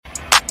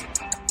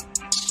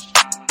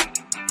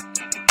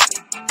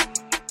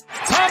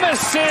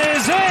Thomas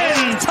is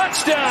in.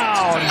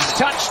 Touchdown.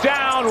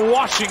 Touchdown,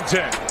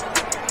 Washington.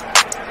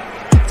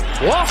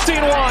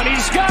 Lofting one.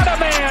 He's got a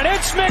man.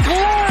 It's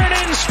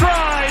McLaurin in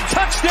stride.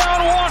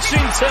 Touchdown,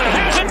 Washington.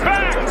 Has it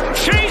back.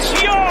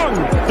 Chase Young.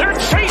 They're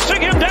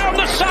chasing him down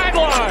the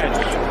sideline.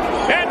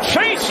 And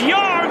Chase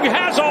Young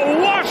has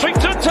a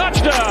Washington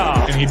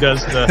touchdown. And he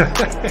does the...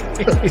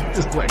 He's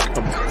just like,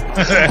 come on.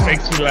 That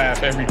makes me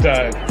laugh every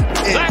time.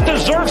 That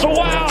deserves a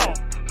wow.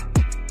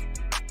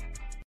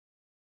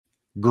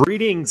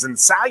 Greetings and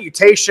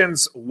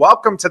salutations.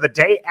 Welcome to the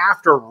day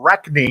after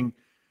reckoning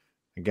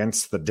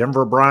against the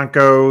Denver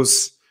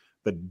Broncos,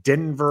 the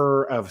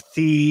Denver of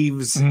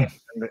Thieves. And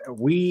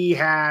we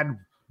had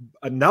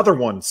another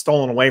one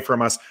stolen away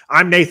from us.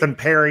 I'm Nathan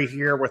Perry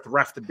here with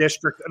Ref the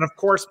District. And of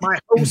course, my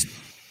hosts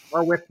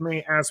are with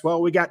me as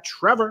well. We got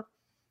Trevor.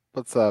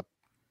 What's up?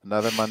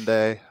 Another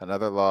Monday,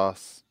 another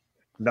loss.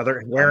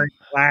 Another wearing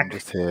black. I'm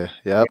just here.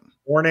 Yep.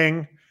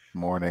 Morning.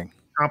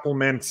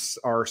 Compliments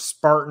our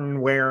Spartan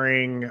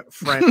wearing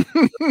friend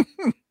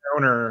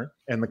owner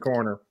in the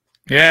corner.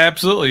 Yeah,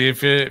 absolutely.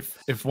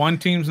 If one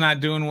team's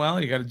not doing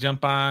well, you got to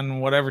jump on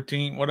what other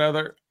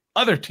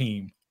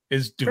team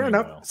is doing. Fair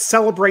enough. Well.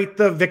 Celebrate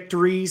the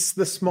victories,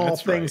 the small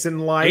That's things right. in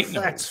life.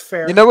 That's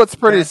fair. You know what's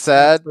pretty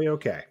sad?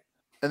 Okay.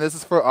 And this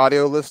is for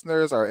audio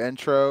listeners. Our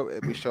intro,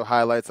 we show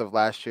highlights of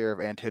last year of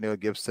Antonio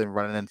Gibson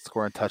running and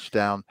scoring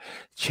touchdown.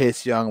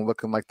 Chase Young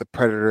looking like the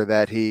predator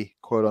that he,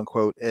 quote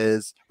unquote,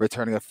 is,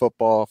 returning a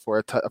fumble for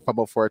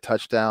a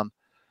touchdown.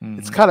 Mm-hmm.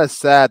 It's kind of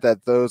sad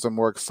that those are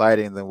more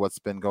exciting than what's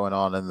been going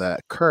on in the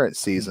current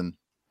season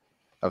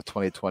of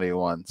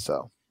 2021.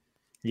 So,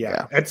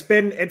 yeah. It's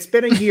been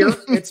a year.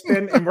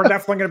 And we're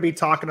definitely going to be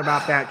talking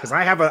about that because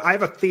I have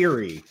a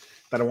theory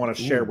that I want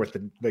to share with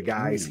the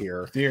guys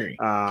here. Theory.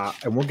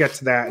 And we'll get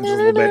to that in just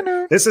a little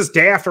bit. This is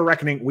Day After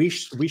Reckoning. We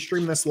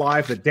stream this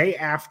live the day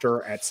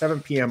after at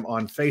 7 p.m.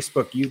 on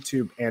Facebook,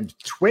 YouTube, and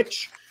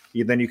Twitch.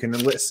 Then you can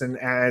listen,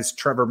 as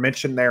Trevor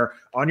mentioned there,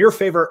 on your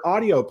favorite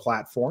audio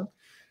platform.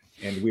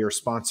 And we are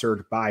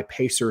sponsored by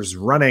Pacers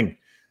Running.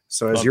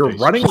 So as you're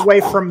running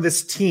away from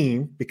this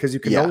team because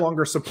you can no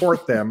longer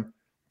support them,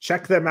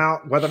 check them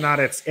out, whether or not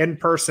it's in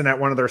person at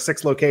one of their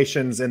 6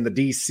 locations in the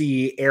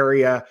D.C.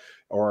 area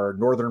or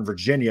Northern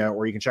Virginia,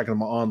 or you can check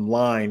them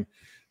online.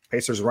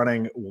 Pacers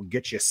Running will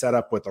get you set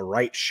up with the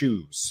right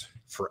shoes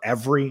for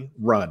every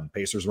run.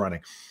 Pacers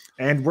Running.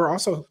 And we're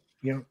also,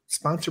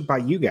 sponsored by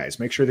you guys.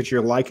 Make sure that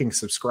you're liking,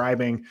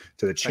 subscribing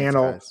to the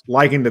channel,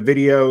 liking the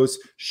videos,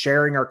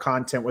 sharing our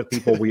content with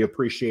people. We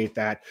appreciate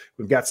that.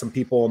 We've got some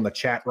people in the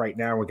chat right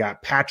now. We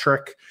got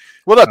Patrick.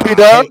 What up,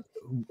 P-Dub?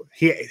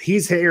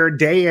 He's here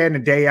day in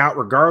and day out,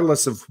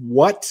 regardless of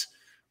what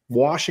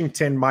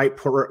Washington might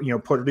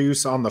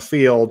produce on the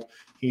field.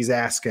 He's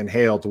asking,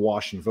 hail to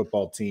Washington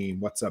football team.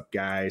 What's up,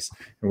 guys?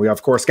 And we,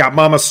 of course, got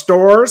Mama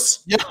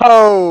Stores.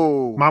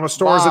 Yo! Mama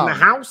Stores in the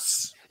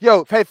house.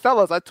 Yo, hey,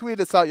 fellas, I tweeted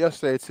this out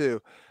yesterday, too.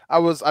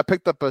 I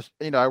picked up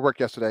I worked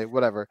yesterday,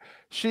 whatever.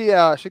 She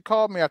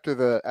called me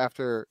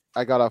after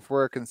I got off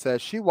work and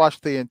said she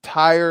watched the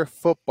entire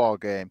football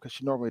game because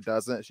she normally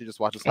doesn't. She just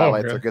watches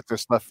highlights or gets her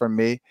stuff from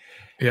me.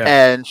 Yeah.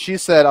 And she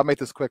said, I'll make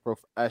this quick.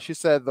 She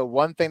said the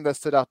one thing that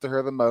stood out to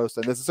her the most,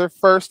 and this is her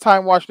first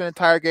time watching an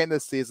entire game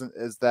this season,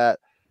 is that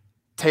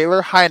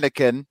Taylor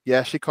Heineken,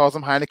 she calls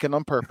him Heineken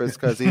on purpose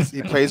because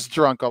he plays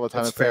drunk all the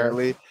time. That's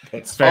apparently,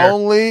 That's fair.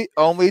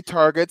 Only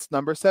targets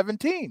number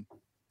 17.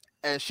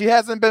 And she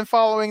hasn't been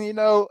following,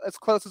 as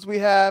close as we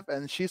have.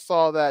 And she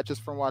saw that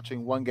just from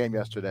watching one game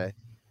yesterday.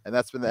 And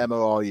that's been the MO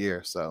all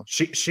year. So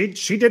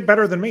she did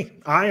better than me.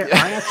 I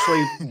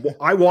actually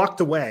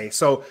walked away.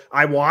 So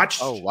I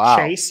watched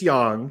Chase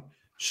Young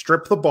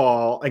strip the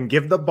ball and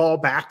give the ball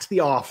back to the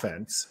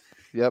offense.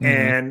 Yep.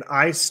 And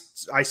I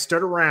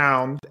stood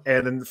around,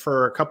 and then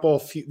for a couple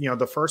of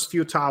the first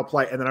futile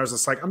play, and then I was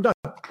just like, I'm done.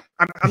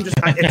 I'm just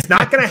it's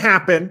not going to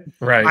happen.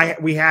 Right.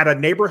 We had a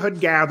neighborhood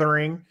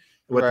gathering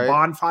with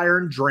bonfire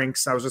and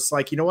drinks. I was just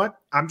like, you know what?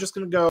 I'm just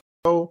going to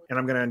go and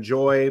I'm going to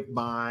enjoy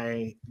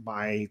my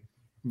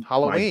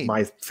Halloween,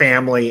 my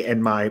family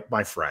and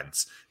my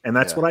friends. And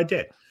that's what I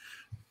did.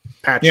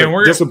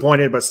 Patrick,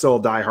 disappointed, but still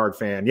a diehard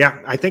fan.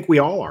 Yeah, I think we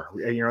all are.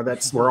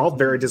 We're all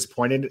very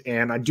disappointed.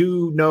 And I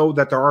do know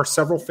that there are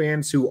several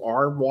fans who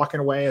are walking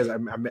away. As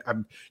I'm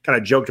kind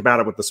of joked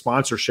about it with the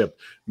sponsorship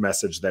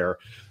message there.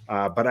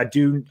 But I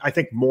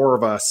think more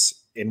of us,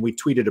 and we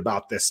tweeted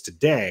about this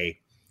today,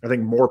 I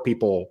think more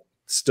people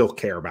still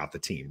care about the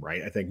team,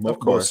 right? I think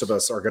most of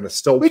us are going to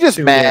still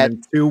tune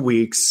in 2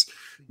 weeks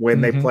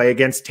when they play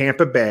against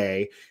Tampa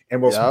Bay,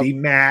 and we'll be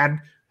mad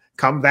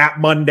come that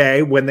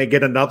Monday when they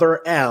get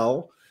another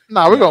L.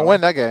 No, we're going to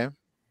win that game.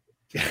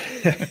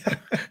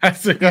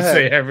 That's what you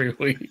say every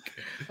week.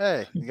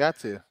 Hey, you got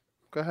to.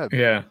 Go ahead.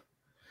 Yeah.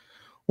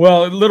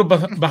 Well, a little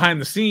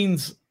behind the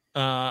scenes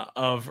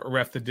of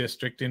Ref the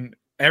District, and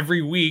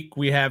every week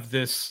we have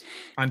this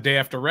on Day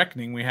After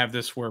Reckoning. We have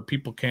this where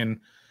people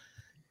can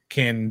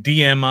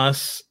DM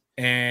us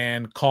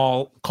and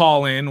call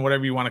in,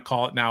 whatever you want to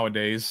call it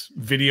nowadays,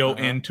 video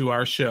into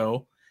our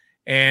show.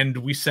 and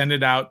we send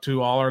it out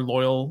to all our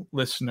loyal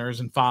listeners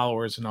and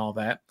followers and all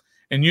that.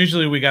 And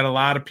usually we got a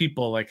lot of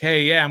people like,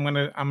 hey, yeah, I'm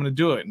gonna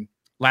do it. And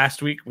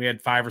last week we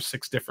had 5 or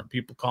 6 different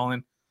people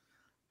calling.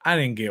 I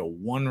didn't get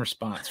one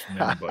response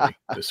from anybody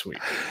this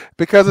week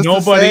because it's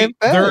nobody.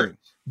 They're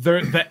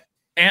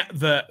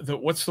the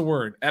what's the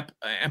word?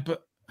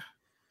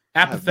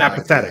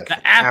 Apathetic.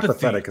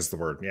 Apathetic is the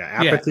word. Yeah,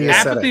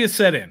 apathy is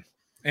set in,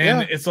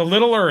 and it's a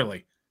little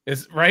early.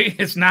 It's right.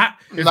 It's not.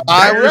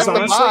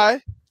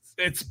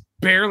 It's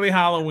barely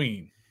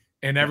Halloween,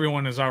 and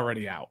everyone is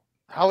already out.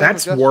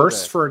 That's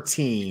worse for a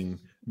team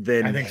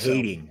than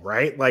hating,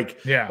 right? Like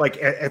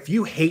if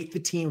you hate the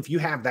team, if you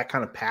have that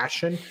kind of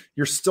passion,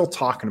 you're still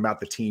talking about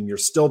the team. You're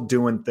still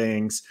doing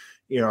things.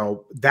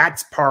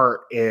 That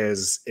part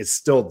is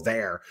still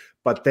there.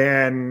 But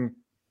then,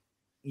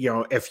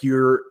 if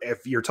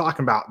you're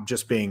talking about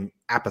just being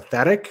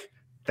apathetic,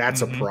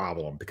 that's a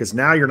problem, because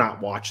now you're not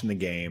watching the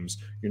games,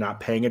 you're not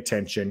paying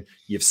attention,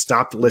 you've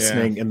stopped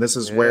listening, and this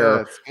is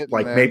where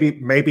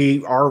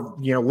maybe our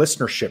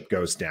listenership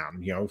goes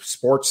down.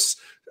 Sports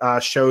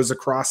shows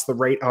across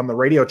on the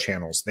radio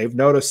channels, they've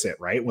noticed it,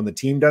 right? When the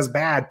team does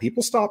bad,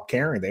 people stop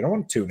caring. They don't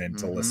want to tune in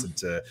to listen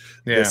to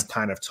this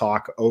kind of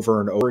talk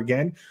over and over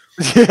again.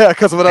 Yeah,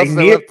 because what else do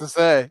they have to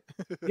say?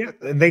 Yeah,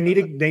 and they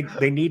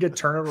need to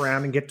turn it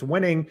around and get to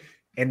winning,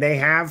 and they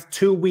have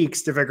 2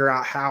 weeks to figure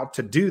out how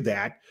to do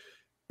that.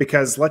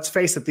 Because let's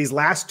face it, these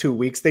last 2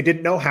 weeks, they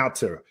didn't know how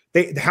to.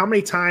 How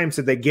many times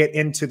did they get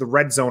into the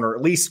red zone, or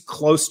at least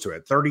close to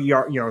it, 30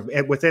 yards,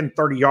 within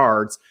 30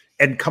 yards,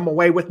 and come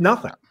away with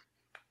nothing?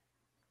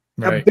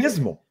 Right.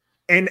 Abysmal.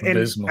 And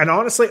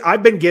honestly,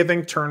 I've been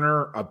giving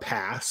Turner a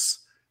pass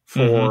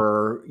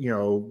for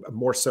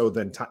more so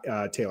than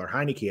Taylor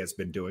Heineke has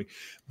been doing.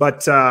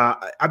 But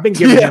I've been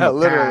giving him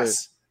a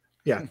pass.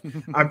 Yeah,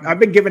 I've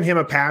been giving him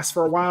a pass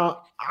for a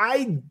while.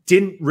 I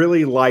didn't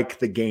really like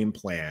the game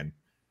plan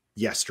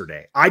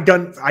yesterday. I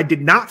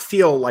did not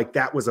feel like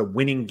that was a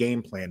winning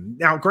game plan.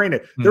 Now,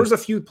 granted, there was a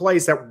few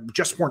plays that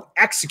just weren't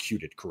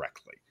executed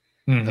correctly.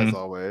 As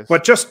always.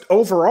 But just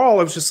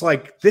overall, it was just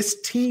like, this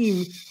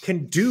team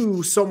can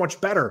do so much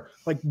better.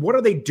 Like, what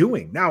are they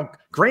doing? Now,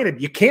 granted,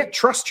 you can't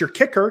trust your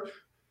kicker,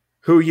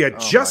 who you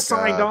just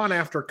signed on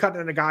after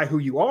cutting in a guy who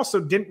you also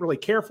didn't really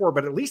care for,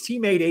 but at least he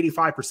made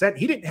 85%.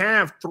 He didn't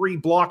have 3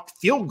 blocked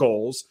field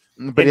goals,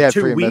 but he had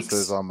 3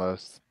 misses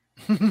almost.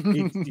 Yeah,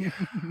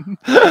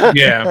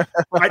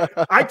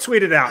 I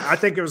tweeted out. I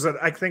think it was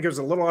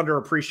a little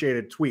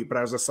underappreciated tweet, but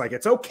I was just like,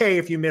 it's okay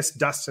if you miss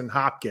Dustin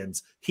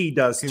Hopkins. He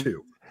does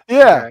too.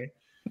 Yeah, okay?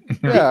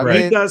 Yeah,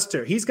 he does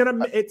too. He's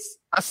gonna.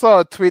 I saw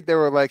a tweet. They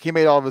were like, he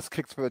made all of his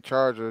kicks for the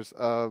Chargers.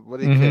 What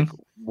did he kick?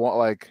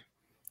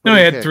 No,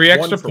 he had 3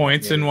 extra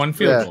points and 1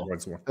 field goal.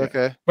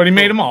 Okay, but he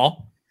made them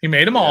all.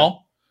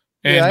 All,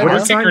 and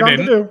our kicker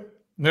didn't.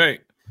 Right.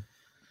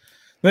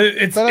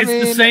 It's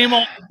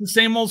the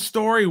same old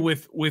story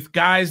with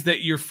guys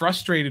that you're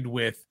frustrated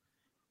with.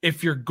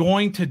 If you're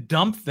going to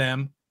dump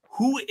them,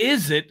 who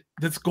is it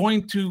that's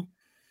going to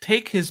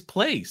take his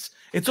place?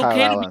 It's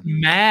okay to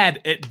be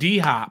mad at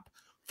D-Hop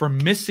for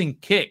missing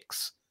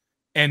kicks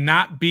and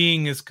not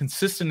being as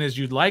consistent as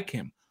you'd like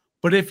him.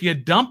 But if you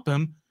dump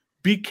him,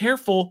 be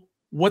careful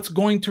what's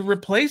going to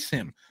replace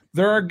him.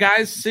 There are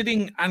guys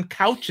sitting on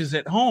couches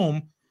at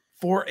home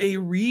for a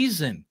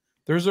reason.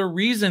 There's a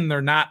reason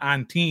they're not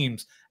on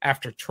teams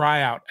after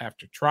tryout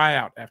after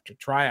tryout after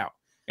tryout,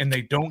 and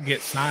they don't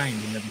get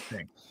signed and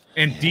everything.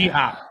 And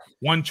D-Hop,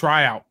 1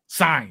 tryout,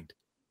 signed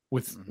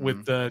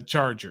with the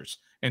Chargers,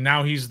 and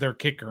now he's their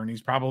kicker, and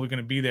he's probably going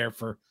to be there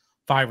for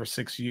 5 or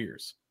 6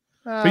 years.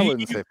 I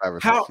wouldn't say 5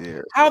 or 6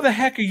 years. How the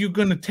heck are you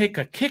going to take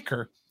a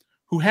kicker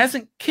who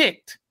hasn't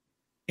kicked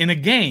in a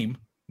game,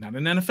 not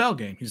an NFL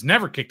game? He's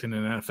never kicked in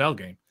an NFL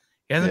game.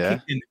 He hasn't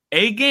kicked in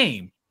a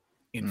game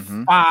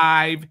in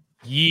 5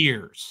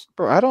 years.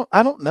 Bro,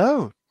 I don't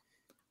know.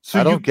 So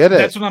I don't get it.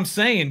 That's what I'm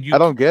saying. I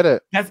don't get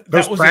it.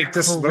 Those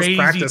practice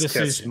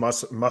kicks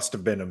must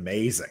have been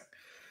amazing.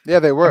 Yeah,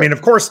 they were. I mean,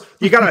 of course,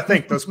 you got to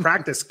think those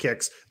practice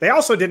kicks. They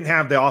also didn't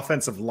have the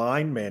offensive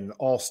linemen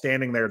all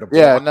standing there to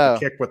block the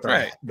kick with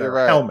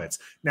their helmets.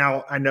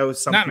 Now, I know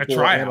some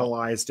people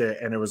analyzed it,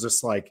 and it was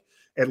just like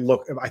it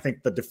looked. I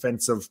think the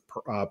defensive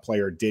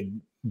player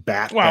did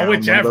bat down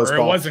whichever. Those balls,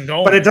 it wasn't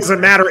going, but it doesn't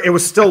matter. It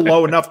was still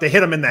low enough to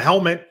hit him in the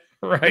helmet.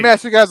 Right. Let me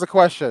ask you guys a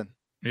question.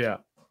 Yeah.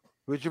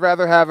 Would you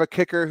rather have a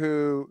kicker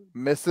who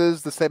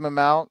misses the same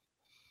amount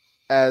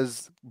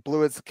as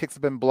Blewit's kicks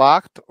have been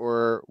blocked,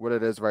 or what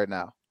it is right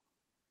now?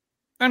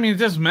 I mean, it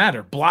doesn't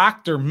matter.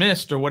 Blocked or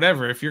missed or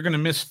whatever. If you're going to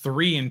miss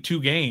 3 in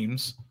 2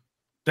 games,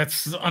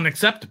 that's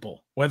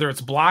unacceptable, whether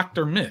it's blocked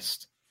or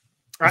missed.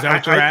 Is that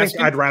what you're asking?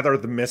 Think I'd rather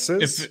the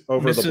misses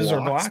over the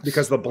blocks,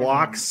 because the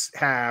blocks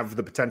have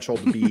the potential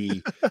to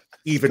be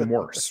even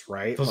worse,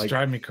 right? Those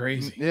drive me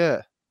crazy.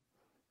 Yeah.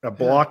 A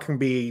block can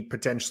be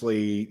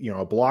potentially,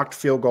 a blocked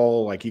field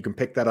goal. Like you can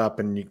pick that up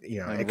and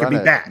it could be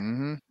bad.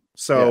 Mm-hmm.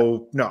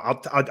 So no,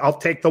 I'll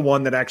take the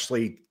one that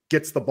actually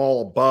gets the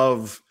ball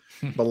above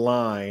the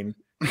line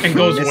and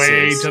goes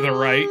way to the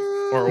right.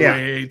 or Yeah.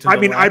 way to I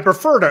the mean, left.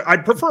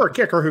 I'd prefer a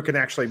kicker who can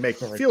actually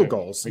make Right field there.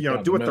 goals, Right you know,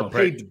 down do the what they're middle,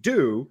 paid to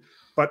do.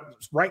 But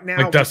right now,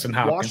 Like Dustin the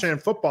Hopkins. Washington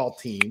football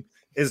team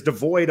is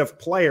devoid of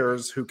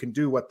players who can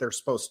do what they're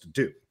supposed to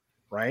do.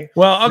 Right.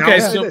 Well, Now, okay. I'll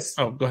say So, this.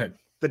 go ahead.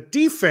 The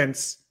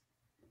defense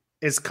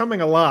is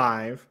coming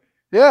alive.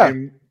 Yeah.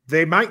 And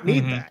they might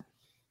need Mhm. that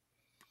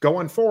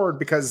going forward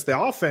because the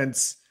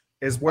offense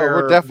is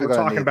we're where definitely we're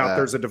gonna talking need about. that.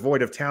 There's a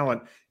devoid of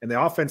talent, and the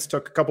offense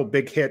took a couple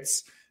big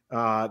hits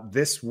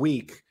this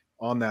week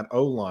on that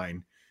O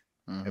line.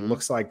 It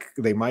looks like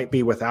they might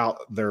be without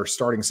their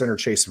starting center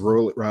Chase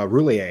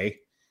Roulier,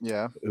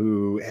 Yeah.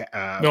 who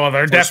No,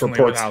 they're first definitely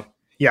reports, without.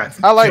 Yeah,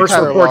 I like first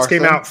Tyler reports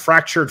came Larson. out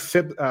fractured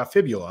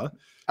fibula.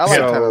 I like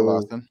So- Tyler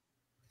Lawson.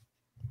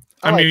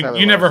 I like mean, Tyler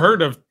you never Larson.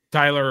 heard of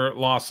Tyler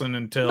Lawson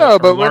until No,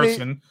 but or when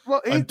Larson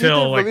he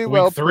until did like really week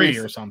well 3 pre-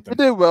 or He something.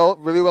 did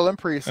really well in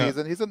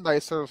preseason. He's a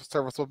nice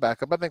serviceable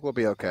backup. I think we'll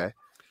be okay.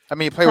 I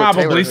mean, play with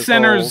Probably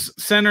Taylor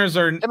centers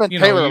are him and you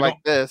Taylor know,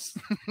 like this.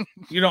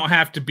 you don't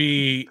have to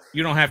be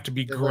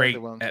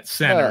great ones. at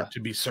center Yeah. to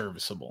be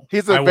serviceable.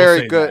 He's I a will very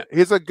say good. that.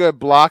 He's a good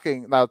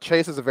blocking. Now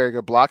Chase is a very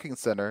good blocking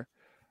center.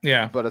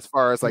 Yeah. But as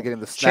far as like getting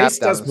the snap Chase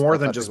down does and more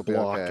stuff, than I just think we'll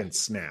be block okay. and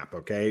snap.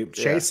 Okay,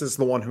 Chase is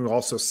the one who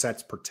also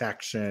sets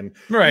protection.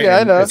 Right. Yeah,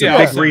 I know. It's a Yeah,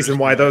 big all reason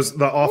why centers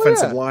the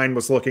offensive yeah. line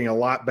was looking a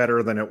lot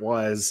better than it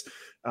was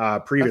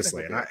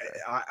previously. we'll And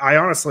be I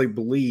honestly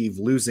believe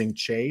losing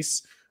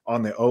Chase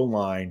on the O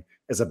line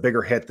is a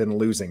bigger hit than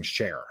losing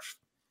Sheriff.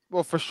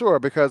 Well, for sure,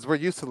 because we're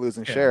used to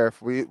losing Yeah.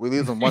 Sheriff. We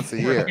lose him once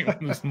a year.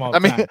 Right, small I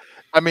mean,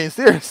 time.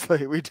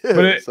 seriously, we do.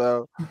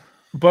 But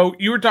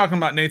But you were talking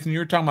about, Nathan, you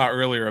were talking about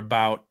earlier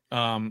about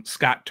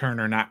Scott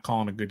Turner not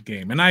calling a good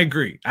game. And I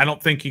agree. I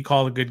don't think he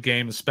called a good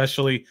game,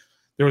 especially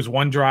there was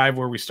one drive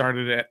where we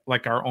started at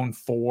like our own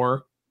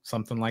 4,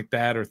 something like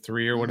that, or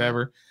 3 or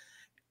whatever.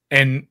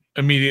 And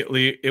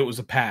immediately it was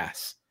a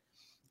pass.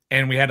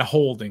 And we had a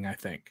holding, I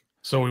think.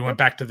 So we went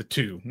back to the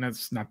 2. And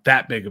that's not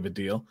that big of a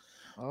deal.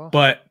 Oh.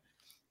 But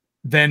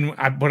then,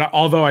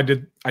 although I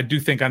do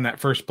think on that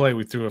first play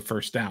we threw a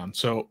first down.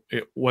 So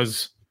it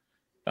was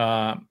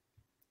the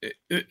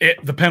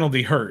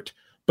penalty hurt.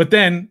 But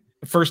then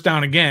first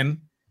down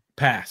again,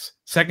 pass.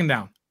 Second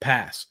down,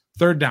 pass.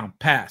 Third down,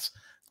 pass.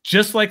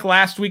 Just like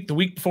last week, the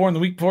week before, and the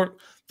week before,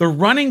 the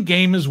running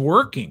game is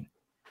working.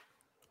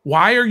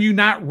 Why are you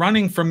not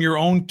running from your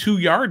own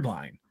 2-yard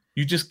line?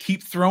 You just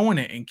keep throwing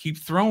it and keep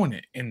throwing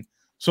it. And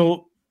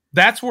so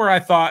that's where I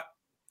thought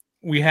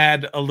we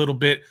had a little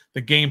bit,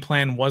 the game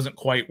plan wasn't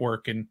quite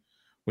working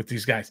with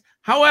these guys.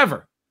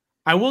 However,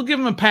 I will give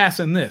them a pass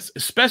in this,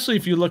 especially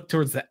if you look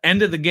towards the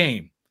end of the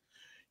game.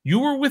 You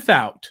were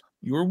without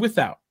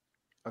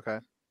Okay.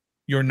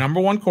 your number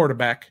 1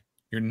 quarterback,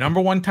 your number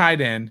 1 tight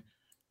end,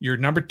 your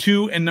number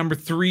 2 and number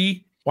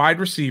 3 wide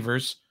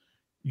receivers,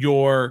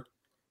 this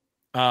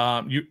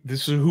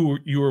is who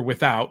you were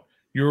without.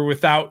 You were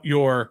without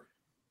your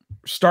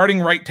starting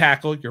right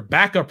tackle, your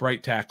backup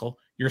right tackle,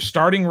 your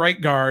starting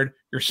right guard,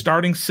 your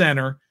starting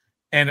center,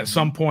 and at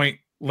some point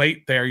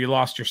late there, you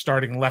lost your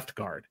starting left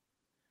guard.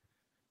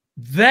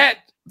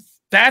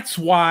 That's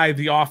why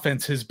the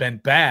offense has been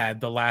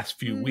bad the last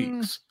few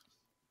weeks.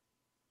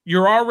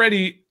 You're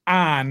already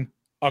on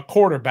a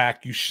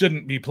quarterback you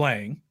shouldn't be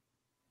playing.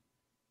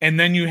 And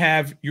then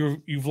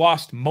you've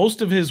lost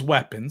most of his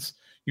weapons.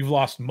 You've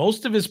lost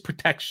most of his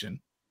protection.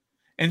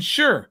 And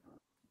sure,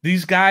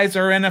 these guys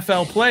are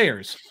NFL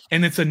players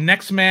and it's a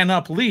next man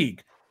up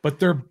league, but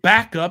they're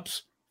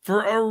backups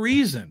for a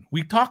reason.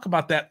 We talk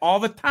about that all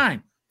the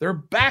time. They're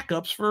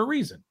backups for a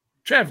reason.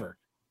 Trevor.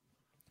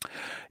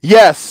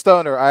 Yes,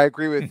 Stoner, I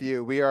agree with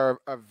you. We are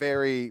a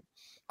very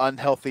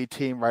unhealthy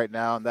team right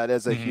now, and that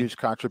is a huge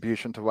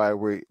contribution to why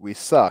we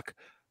suck.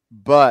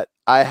 But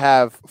I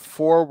have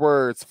 4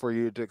 words for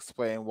you to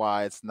explain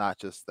why it's not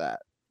just that.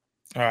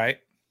 All right.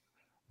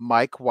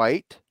 Mike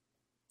White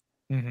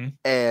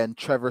and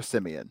Trevor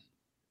Siemian.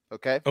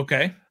 Okay?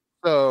 Okay.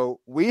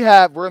 So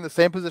we're in the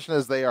same position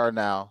as they are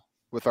now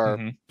with our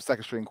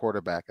second string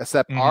quarterback,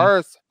 except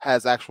ours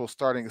has actual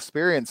starting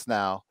experience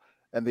now.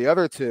 And the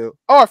other 2,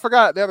 I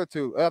forgot the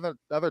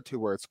other 2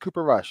 words,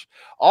 Cooper Rush.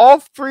 All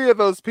 3 of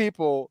those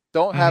people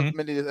don't have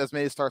as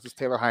many starts as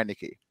Taylor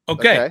Heineke.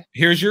 Okay.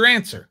 Here's your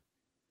answer.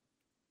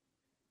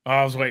 Oh,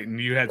 I was waiting.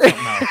 You had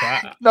something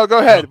else. No, go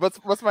ahead.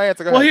 What's my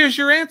answer? Go ahead. Here's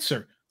your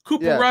answer.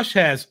 Cooper Rush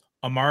has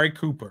Amari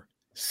Cooper,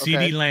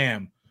 CeeDee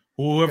Lamb,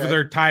 whoever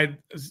their tight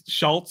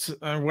Schultz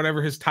or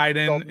whatever his tight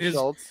end is.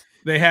 Schultz.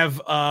 They have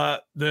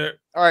the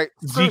all right.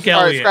 Zeke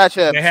Elliott. Scratch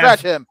him.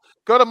 Scratch him.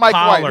 Go to Mike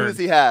Pollard. White. Who does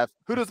he have?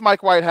 Who does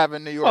Mike White have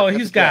in New York? Oh,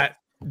 he's got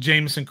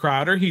Jamison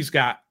Crowder. He's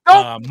got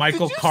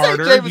Michael did you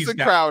Carter. Say Jamison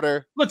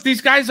Crowder. Look,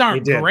 these guys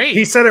aren't great.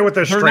 He said it with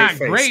a straight not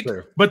face. Great,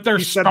 too. but they're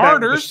he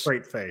starters.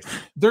 Straight face.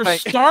 They're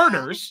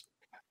starters.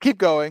 Keep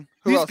going.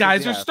 These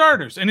guys are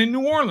starters. And in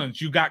New Orleans,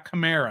 you got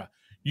Kamara.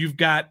 You've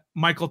got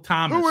Michael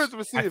Thomas. Who is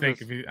receivers? I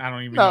think I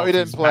don't even know he if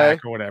didn't he's play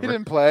back or whatever. He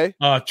didn't play.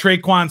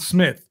 Traquan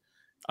Smith.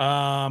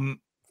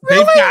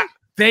 Really?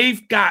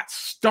 They've got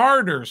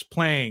starters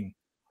playing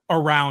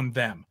around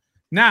them.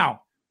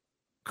 Now,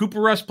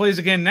 Cooper Rush plays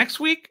again next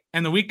week,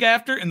 and the week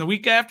after, and the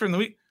week after, and the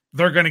week,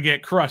 they're going to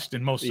get crushed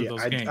in most of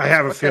those games. I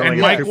have a feeling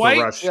and Mike Cooper White,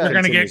 Rush they're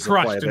going to get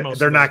crushed play. in most.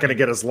 They're not going to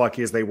get as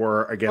lucky as they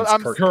were against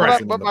Kirk correct.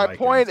 Cousins. But my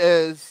point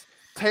is,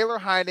 Taylor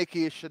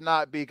Heineke should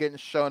not be getting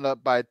shown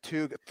up by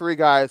 2-3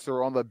 guys who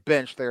are on the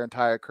bench their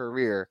entire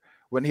career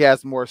when he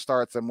has more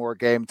starts and more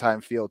game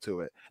time feel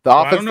to it.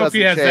 I don't know if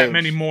he has that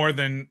many more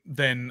than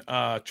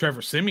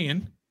Trevor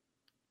Siemian.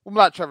 Well,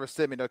 not Trevor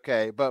Siemian,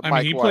 okay, but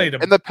Mike he White. played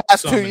in the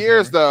past 2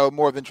 years, though,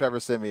 more than Trevor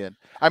Siemian.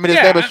 I mean,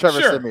 his name is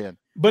Trevor Siemian.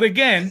 But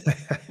again,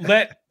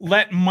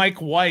 let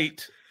Mike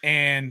White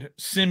and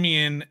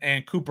Siemian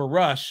and Cooper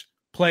Rush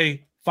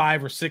play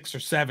 5 or 6 or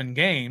 7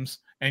 games,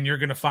 and you're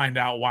going to find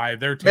out why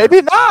they're terrible.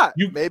 Maybe not.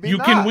 You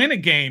can win a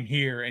game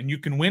here, and you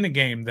can win a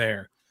game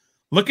there.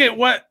 Look at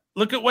what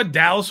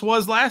Dallas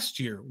was last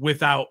year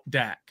without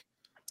Dak.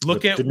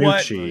 Look at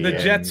what the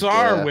Jets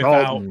are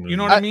without. You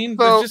know what I mean?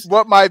 So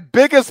what my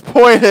biggest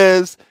point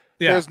is,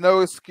 there's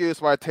no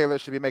excuse why Taylor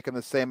should be making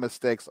the same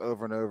mistakes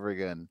over and over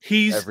again.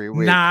 He's every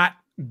week. Not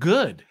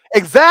good.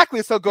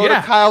 Exactly. So go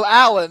to Kyle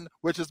Allen,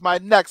 which is my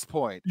next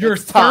point. Your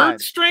third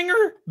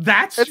stringer?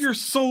 That's your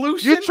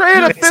solution? You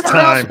traded a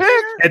 5th-round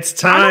pick? It's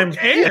time.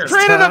 You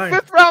traded a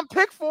 5th-round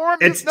pick for him?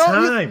 It's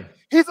time.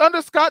 He's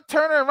under Scott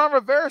Turner and Ron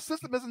Rivera's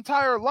system his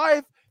entire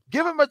life.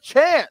 Give him a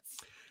chance.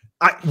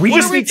 We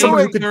just need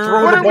someone who can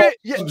throw the ball.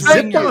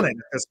 Zip on it at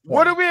this point.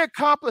 What are we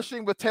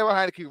accomplishing with Taylor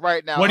Heineke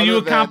right now? What are you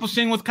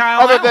accomplishing with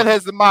Kyle Other than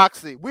his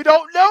moxie? We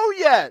don't know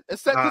yet.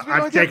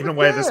 I'm taking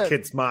away this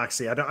kid's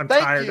moxie. I'm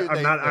tired.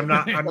 I'm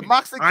not. The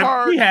moxie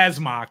card. He has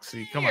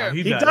moxie. Come on.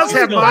 He does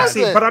have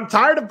moxie, but I'm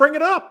tired of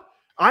bringing it up.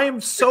 I am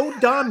so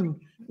done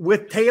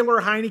with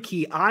Taylor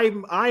Heineke.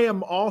 I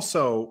am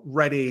also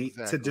ready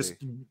to just.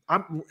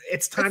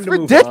 It's time to move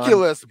on.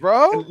 Ridiculous,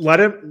 bro. Let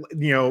him.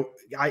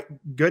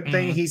 Good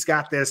thing he's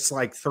got this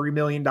like $3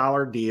 million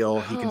deal.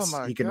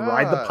 He can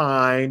ride the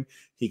pine.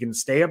 He can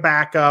stay a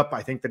backup.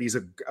 I think that he's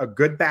a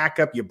good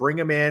backup. You bring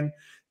him in,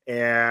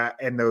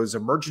 and those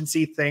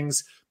emergency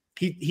things.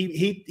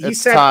 He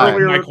said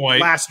earlier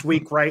last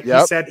week, right?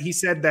 Yep. He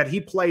said that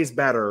he plays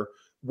better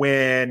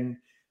when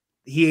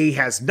he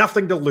has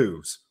nothing to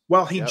lose.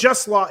 Well, he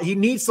just lost. He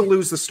needs to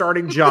lose the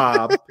starting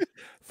job.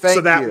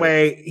 So that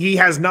way he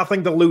has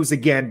nothing to lose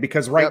again,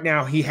 because right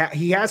now he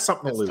has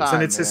something to lose,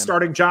 and it's his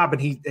starting job.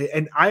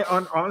 And I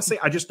honestly,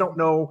 I just don't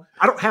know.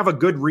 I don't have a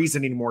good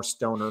reason anymore,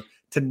 Stoner,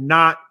 to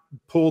not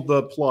pull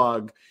the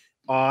plug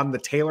on the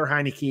Taylor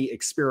Heineke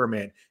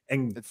experiment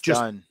and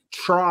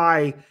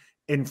try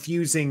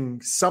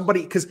infusing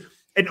somebody.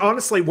 And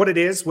honestly, what it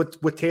is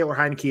with Taylor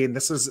Heineke, and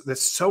this is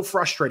so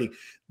frustrating.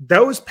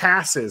 Those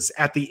passes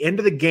at the end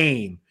of the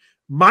game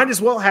might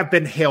as well have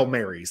been Hail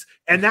Marys.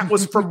 And that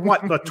was from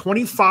the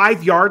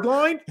 25-yard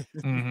line?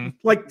 Mm-hmm.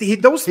 Like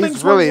those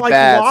things really were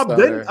lobbed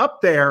in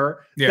up there.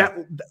 Yeah.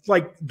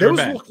 Those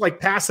look like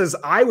passes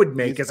I would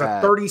make as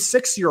a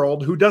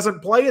 36-year-old who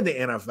doesn't play in the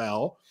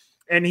NFL.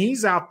 And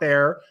he's out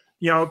there,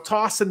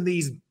 tossing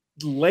these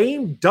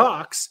lame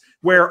ducks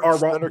where our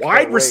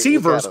wide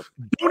receivers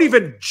don't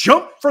even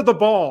jump for the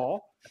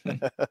ball.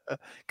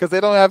 Because they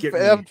don't have faith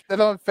in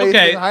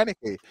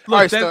Heineke. All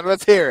right, Stone,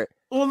 let's hear it.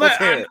 Well,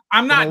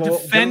 I'm not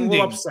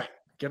defending.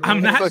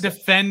 I'm not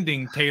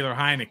defending Taylor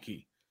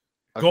Heineke.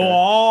 Okay. Go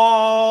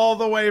all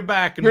the way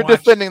back and you're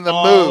watch defending the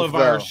all move, of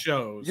our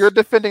shows. You're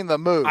defending the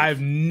move. I've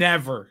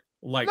never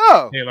liked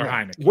Taylor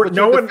Heineke.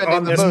 No one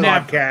on this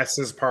podcast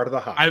is part of the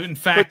hype.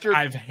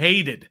 I've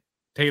hated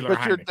Taylor Heineke.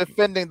 But you're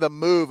defending the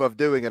move of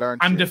doing it,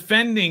 aren't you? I'm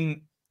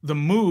defending the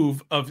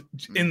move of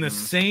in the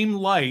same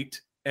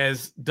light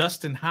as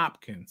Dustin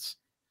Hopkins.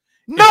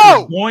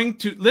 No!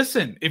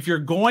 If you're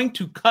going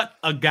to cut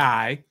a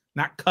guy,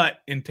 not cut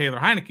in Taylor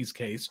Heineke's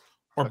case,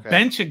 or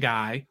bench a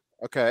guy,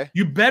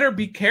 you better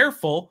be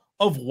careful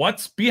of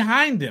what's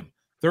behind him.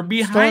 They're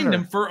behind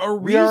him for a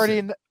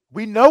reason.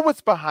 We know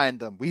what's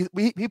behind him.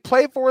 He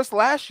played for us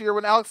last year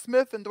when Alex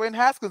Smith and Dwayne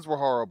Haskins were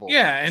horrible.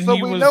 Yeah, and so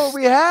we know what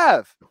we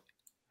have.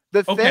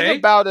 The thing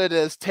about it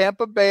is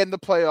Tampa Bay in the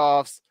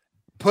playoffs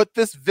put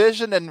this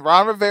vision in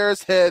Ron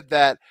Rivera's head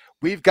that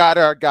we've got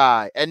our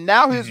guy. And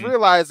now he's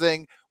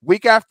realizing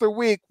week after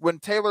week when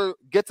Taylor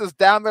gets us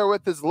down there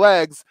with his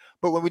legs,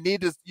 but when we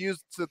need to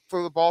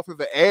throw the ball through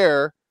the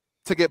air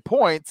to get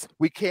points,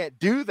 we can't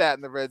do that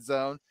in the red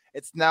zone.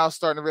 It's now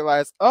starting to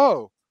realize,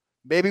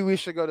 maybe we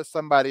should go to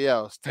somebody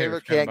else. Taylor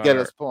can't get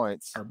us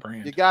points.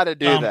 You got to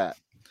do that.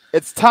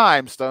 It's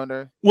time,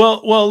 Stoner.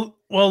 Well,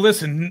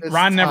 listen,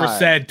 Ron never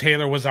said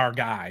Taylor was our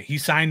guy. He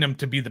signed him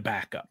to be the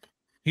backup.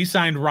 He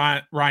signed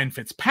Ryan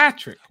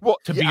Fitzpatrick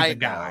to be the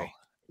guy.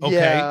 Okay.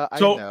 Yeah,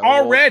 so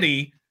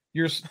already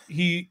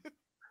he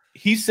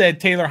said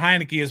Taylor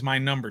Heineke is my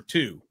number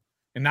 2.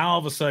 And now all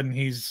of a sudden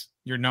he's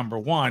your number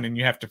 1, and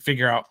you have to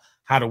figure out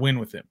how to win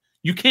with him.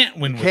 You can't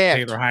win with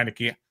Taylor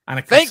Heineke on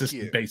a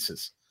consistent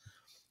basis.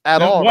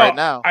 Right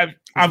now.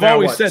 I've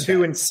always said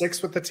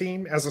 2-6 with the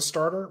team as a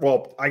starter.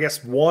 Well, I guess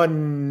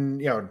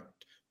 2-5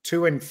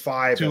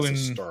 as a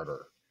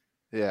starter.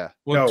 Yeah.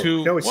 Well,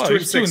 no, it's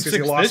 2-6 because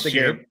he lost the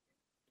game.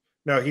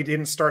 No, he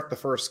didn't start the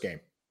first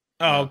game.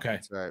 Oh, okay.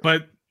 Right.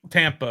 But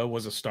Tampa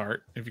was a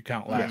start if you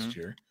count last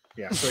year.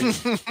 Yeah, so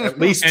at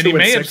least And 2 he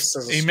may and have 6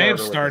 as a he may have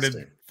starter with this started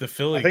team. the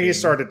Philly. I think he game,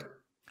 started.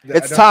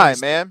 It's time,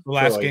 man. the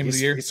last Philly. game of the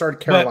year. He started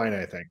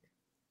Carolina, I think.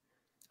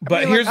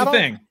 But here's the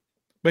thing.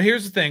 But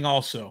here's the thing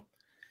also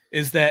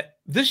is that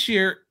this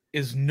year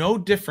is no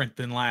different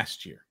than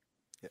last year.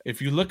 Yeah.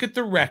 If you look at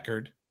the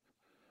record,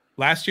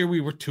 last year we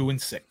were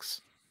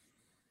 2-6.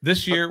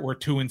 This year we're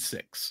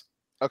 2-6.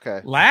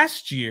 Okay.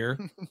 Last year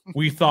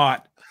we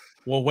thought,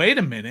 well, wait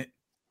a minute.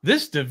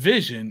 This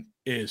division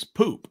is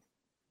poop.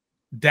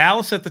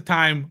 Dallas at the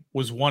time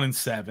was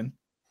 1-7.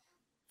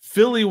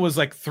 Philly was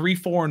like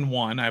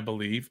 3-4-1, I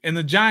believe, and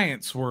the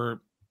Giants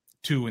were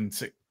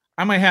 2-6.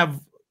 I might have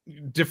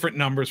different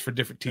numbers for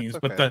different teams,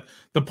 okay. but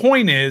the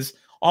point is,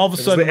 all of a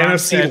sudden, the Ron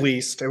NFC said,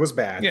 least. It was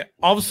bad. Yeah,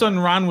 all of a sudden,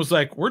 Ron was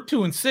like, "We're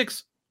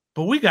 2-6,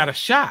 but we got a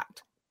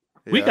shot.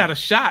 Yeah. We got a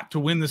shot to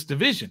win this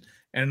division,"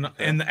 and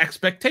the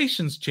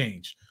expectations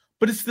changed.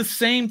 But it's the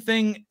same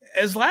thing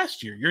as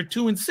last year. You're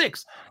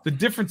 2-6. The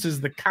difference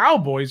is the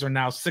Cowboys are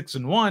now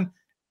 6-1,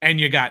 and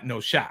you got no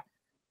shot.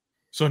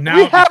 So now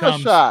we have a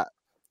shot.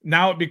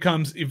 Now it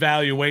becomes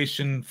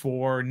evaluation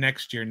for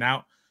next year.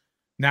 Now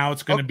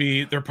it's going to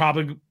be they're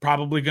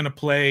probably going to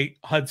play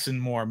Hudson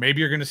more.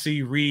 Maybe you're going to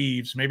see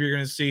Reeves. Maybe you're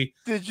going to see.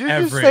 Did you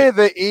Everett. just say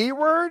the E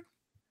word?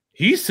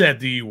 He said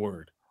the E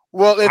word.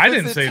 Well, I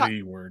didn't say the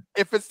E word.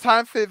 If it's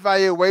time for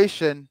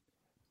evaluation,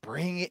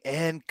 bring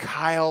in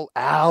Kyle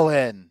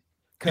Allen.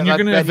 And you're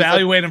going to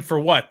evaluate him for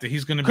what? That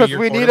he's going to be your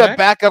because we need a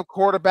backup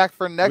quarterback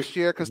for next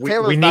year because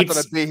Taylor's not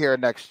going to be here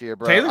next year,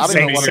 bro.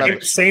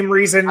 Same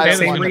reason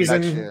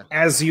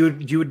as you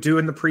would do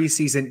in the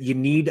preseason. You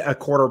need a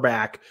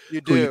quarterback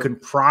who you can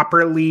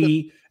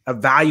properly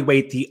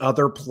evaluate the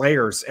other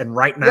players. And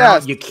right now,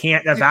 you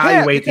can't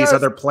evaluate these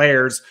other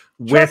players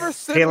with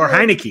Taylor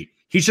Heineke.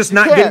 He's just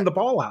not getting the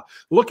ball out.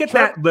 Look at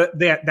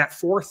that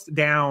fourth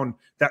down,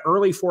 that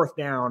early fourth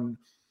down,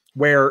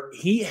 where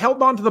he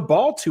held on to the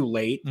ball too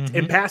late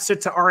and passed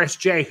it to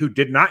RSJ, who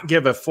did not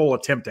give a full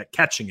attempt at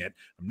catching it.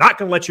 I'm not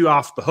going to let you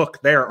off the hook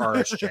there,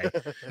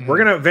 RSJ. We're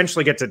going to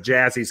eventually get to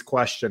Jazzy's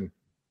question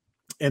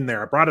in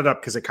there. I brought it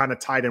up because it kind of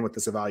tied in with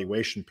this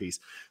evaluation piece.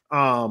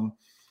 But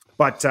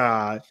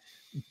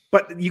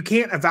you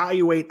can't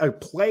evaluate a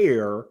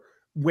player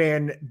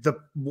when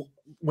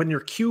your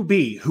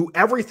QB, who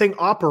everything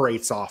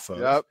operates off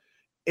of,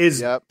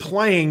 is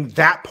playing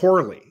that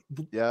poorly.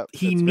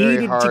 He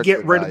needed to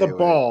get rid of the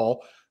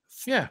ball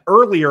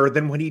earlier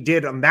than when he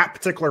did on that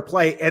particular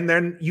play. And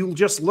then you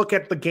just look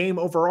at the game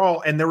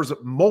overall, and there was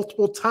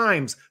multiple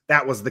times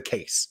that was the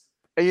case.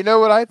 And you know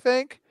what I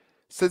think?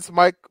 Since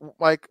Mike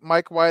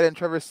White and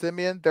Trevor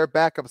Siemian, they're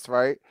backups,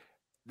 right?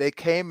 They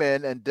came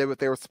in and did what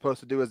they were supposed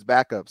to do as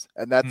backups,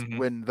 and that's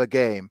win the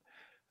game.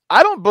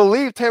 I don't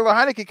believe Taylor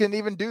Heineke can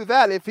even do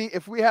that.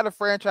 If we had a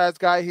franchise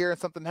guy here and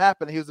something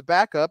happened, and he was a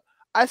backup,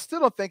 I still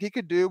don't think he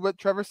could do what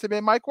Trevor Siemian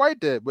and Mike White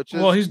did, which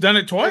is he's done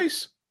it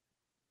twice.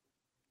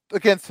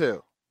 Against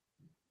who?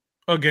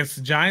 Against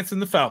the Giants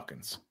and the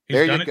Falcons.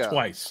 He's done it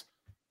twice.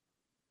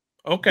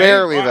 Okay.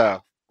 Barely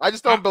though. I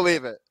just don't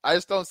believe it. I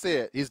just don't see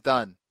it. He's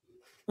done.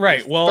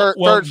 Right. Well,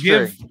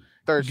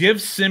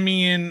 give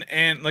Siemian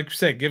and, like you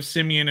said, give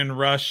Siemian and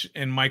Rush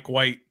and Mike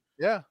White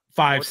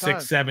 5,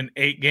 6, 7,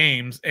 8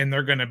 games, and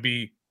they're going to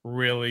be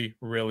really,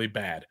 really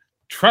bad.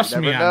 Trust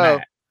me on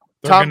that.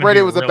 Tom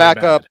Brady was a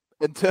backup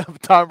until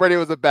Tom Brady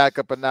was a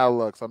backup, and now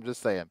looks. I'm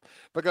just saying.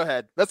 But go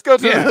ahead. Let's go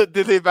to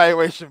the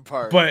evaluation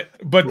part. But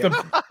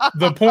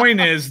the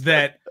point is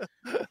that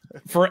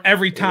for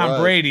every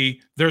Tom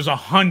Brady, there's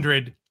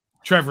 100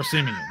 Trevor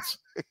Siemians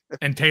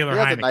and Taylor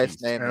Heineke.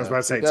 Nice name. I was about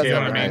to say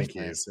Taylor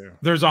Heineke.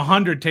 There's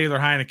 100 Taylor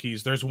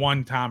Heinekes. There's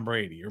one Tom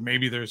Brady, or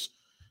maybe there's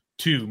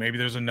 2. Maybe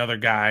there's another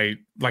guy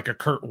like a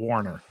Kurt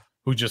Warner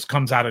who just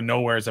comes out of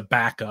nowhere as a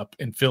backup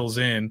and fills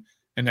in,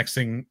 and next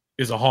thing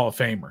is a Hall of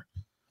Famer.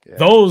 Yeah.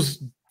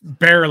 Those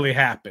barely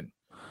happen.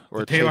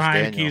 The Taylor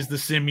Heinekes, the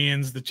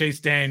Siemians, the Chase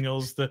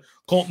Daniels, the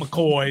Colt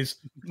McCoys.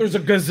 There's a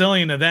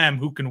gazillion of them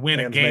who can win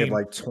a game, made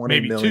like 20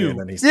 maybe million, 2.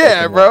 And he's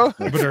bro.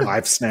 Like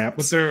 5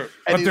 snaps. But they're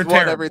won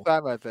terrible every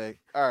time, I think.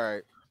 All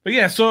right.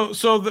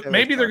 But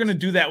maybe they're going to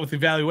do that with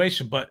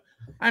evaluation. But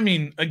I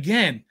mean,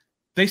 again,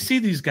 they see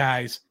these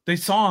guys. They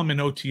saw them in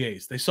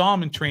OTAs. They saw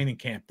them in training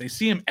camp. They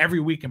see them every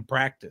week in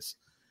practice.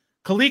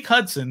 Khaleke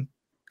Hudson,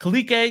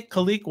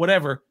 Khaleke,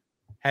 whatever,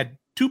 had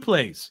 2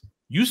 plays.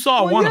 You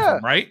saw one of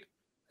them, right?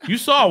 You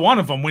saw one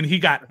of them when he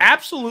got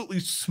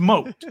absolutely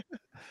smoked,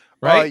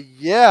 right?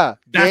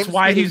 That's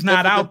why he's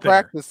not out there.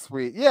 Practice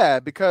suite,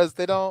 because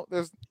they don't.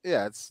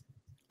 It's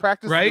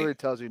practice really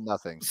tells you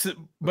nothing.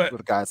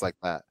 With guys like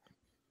that,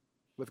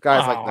 like that.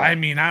 I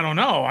mean, I don't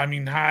know. I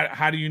mean,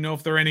 how do you know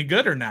if they're any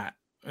good or not?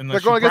 They're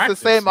going against the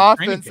same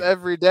offense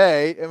every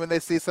day, and when they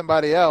see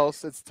somebody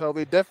else, it's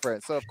totally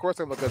different. So of course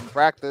they're looking in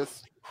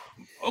practice.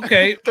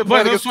 Okay, but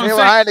that's what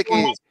I'm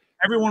saying.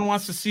 Everyone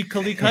wants to see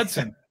Khaleke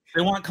Hudson.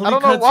 They want Khaleke Hudson. I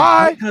don't know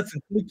why.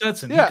 Khaleke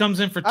Hudson. He comes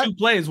in for 2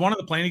 plays. One of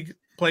the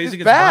plays he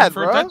gets bad,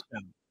 for a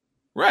touchdown.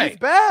 Right. He's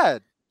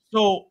bad.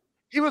 So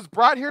He was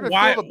brought here to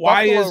why- fill the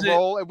why Buffalo is it-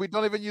 role, and we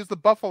don't even use the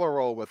Buffalo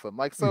role with him.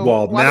 Like, so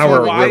well, why now do we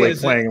we're why really is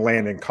it- playing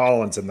Landon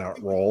Collins in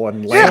that role,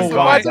 and Yeah, Landon so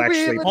why Collins do we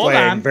actually even- Hold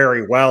playing on.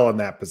 very well in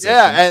that position.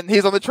 Yeah, and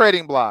he's on the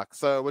trading block,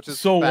 so which is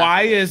So why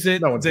fascinating. is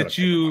it No one's gonna that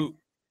pick him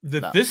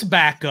No. this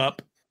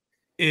backup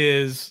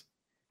is,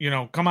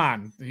 come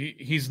on,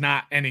 he's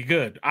not any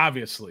good,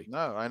 obviously.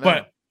 No, I know.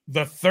 But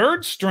the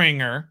third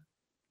stringer,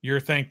 you're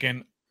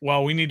thinking,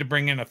 well, we need to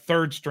bring in a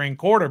third string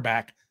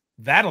quarterback.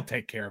 That'll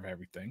take care of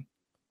everything.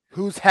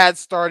 Who's had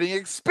starting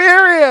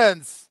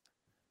experience?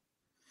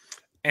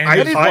 And I-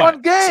 And he's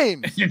won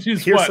games. and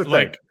he's Here's what, the thing.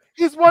 like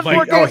He's won Like,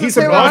 more games he's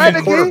than a Taylor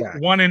running Heineke.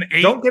 quarterback.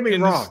 1-8. Don't get me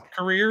in wrong. his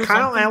career. or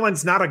Kyle something?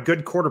 Allen's not a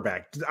good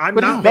quarterback. I'm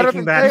But he's not better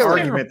making than that Taylor.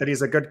 argument that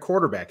he's a good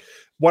quarterback.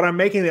 What I'm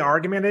making the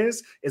argument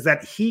is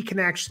that he can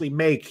actually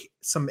make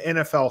some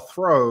NFL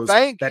throws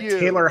Thank that you.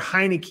 Taylor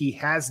Heineke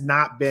has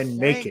not been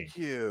making. Thank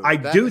you. I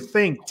That do is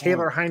think the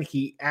Taylor point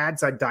Heineke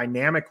adds a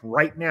dynamic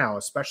right now,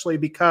 especially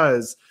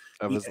because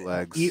of his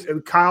legs.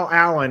 Kyle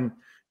Allen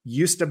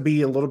used to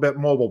be a little bit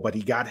mobile, but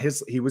he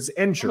was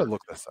I'm injured. gonna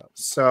look this up.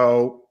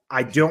 So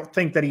I don't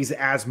think that he's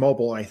as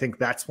mobile. And I think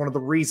that's one of the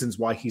reasons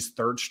why he's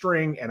third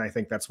string. And I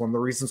think that's one of the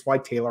reasons why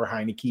Taylor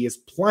Heineke is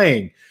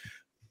playing.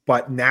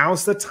 But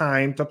now's the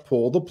time to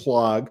pull the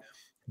plug.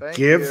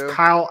 Give you.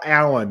 Kyle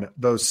Allen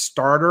those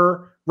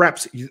starter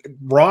reps.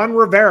 Ron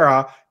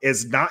Rivera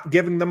is not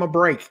giving them a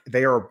break.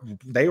 They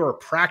are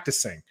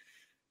practicing.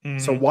 Mhm.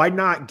 So why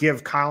not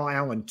give Kyle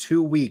Allen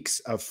 2 weeks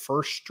of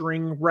first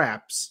string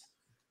reps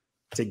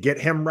to get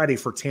him ready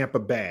for Tampa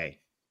Bay?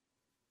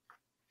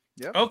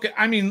 Okay,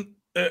 I mean,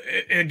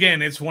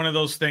 again, it's one of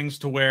those things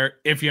to where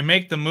if you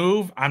make the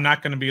move, I'm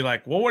not going to be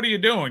like, "Well, what are you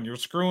doing? You're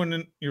screwing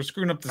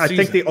up the I season."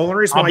 think the only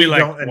reason I'll why be you like,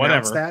 don't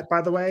announce whatever. that,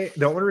 by the way,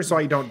 the only reason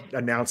why you don't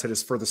announce it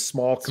is for the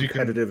small So you can-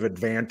 competitive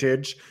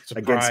advantage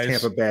Surprise.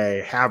 against Tampa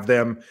Bay. Have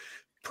them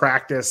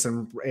practice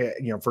and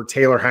for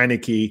Taylor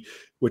Heineke,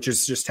 which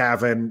is just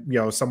having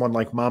someone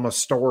like Mama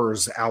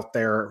Stores out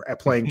there at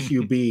playing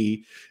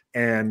QB,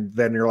 and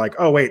then you're like,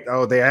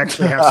 they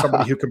actually have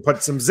somebody who can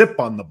put some zip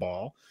on the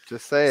ball.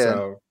 Just saying.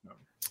 So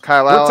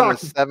Kyle we're Allen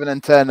talking- is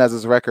 7-10 as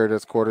his record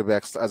as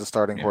quarterbacks as a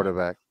starting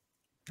quarterback.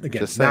 again,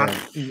 Just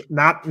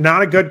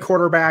not a good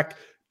quarterback,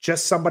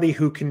 just somebody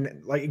who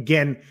can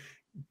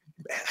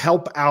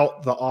help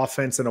out the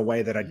offense in a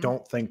way that I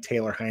don't think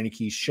Taylor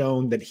Heineke's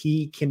shown that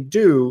he can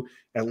do,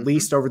 at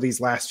least over these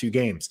last few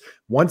games.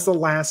 When's the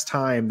last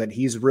time that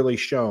he's really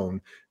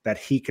shown that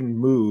he can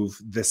move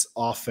this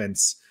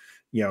offense,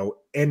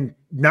 and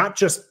not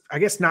just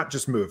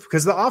move,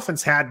 because the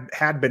offense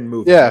had been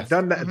moving. Yeah. They've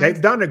done that.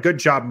 They've done a good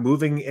job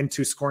moving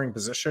into scoring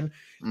position.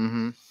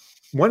 Mm-hmm.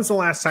 When's the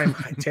last time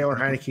Taylor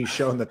Heineke's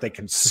shown that they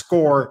can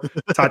score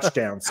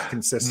touchdowns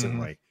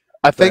consistently?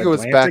 I think The it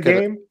was Atlanta back at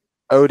game.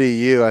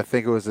 ODU. I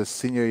think it was his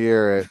senior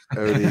year at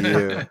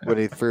ODU when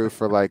he threw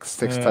for like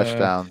 6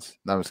 touchdowns.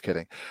 No, I'm just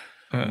kidding.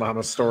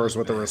 Mama Stores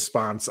with a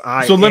response.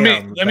 So let me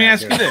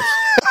ask you this.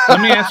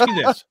 Let me ask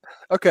you this.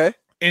 Okay.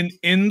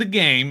 In the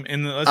game,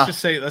 and let's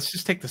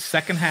just take the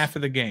second half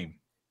of the game.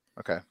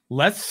 Okay.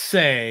 Let's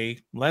say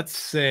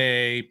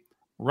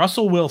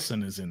Russell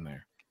Wilson is in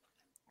there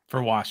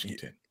for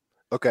Washington,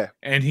 Okay.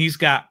 and he's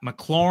got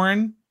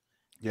McLaurin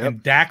Yep.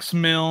 and Dax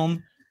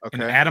Milne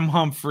and Okay. Adam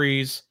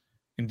Humphries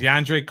and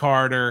DeAndre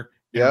Carter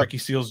and Yep. Ricky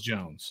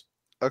Seals-Jones.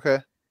 Okay.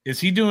 Is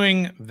he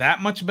doing that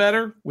much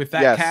better with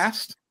that Yes.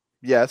 cast?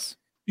 Yes.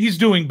 He's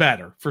doing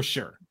better for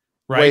sure,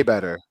 right? Way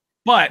better.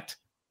 But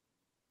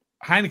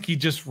Heineke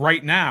just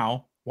right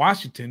now,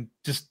 Washington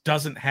just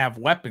doesn't have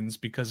weapons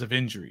because of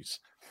injuries.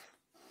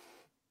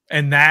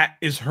 And that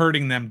is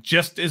hurting them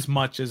just as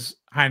much as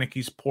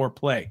Heineke's poor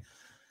play.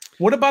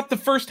 What about the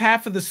first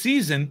half of the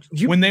season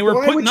when they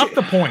were putting up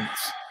the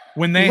points?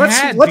 When they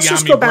had let's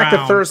just go back to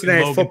Brown Thursday and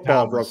Night Logan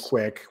Football Thomas. real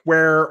quick,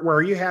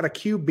 where you had a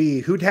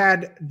QB who'd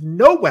had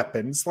no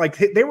weapons. Like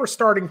they were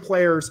starting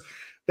players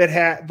that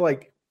had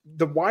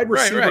the wide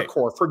receiver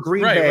core for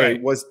Green Bay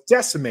was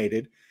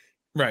decimated.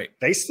 Right.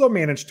 They still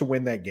managed to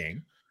win that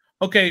game.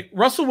 Okay,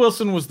 Russell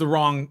Wilson was the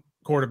wrong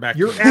quarterback.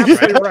 You're to use,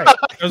 absolutely right.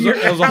 You're You're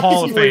a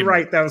Hall of absolutely Famer.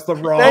 right. That was the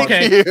wrong.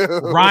 Thank you.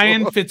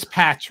 Ryan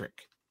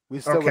Fitzpatrick. We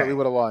still Okay. we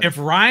would have won. If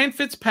Ryan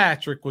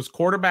Fitzpatrick was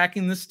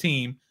quarterbacking this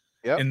team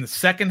Yep. in the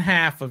second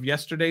half of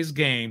yesterday's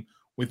game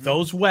with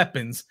those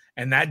weapons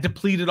and that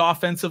depleted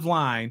offensive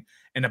line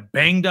and a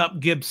banged up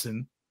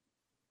Gibson,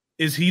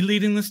 is he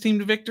leading this team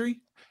to victory?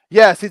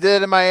 Yes, he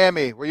did it in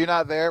Miami. Were you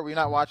not there? Were you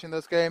not watching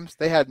those games?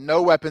 They had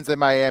no weapons in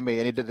Miami,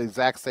 and he did the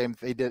exact same.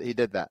 He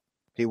did that.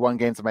 He won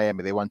games in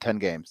Miami. They won 10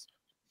 games.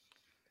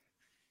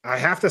 I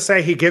have to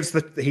say he gives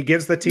the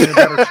team a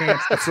better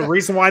chance. That's the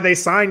reason why they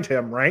signed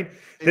him, right?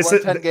 He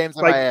won 10 games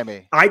in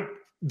Miami.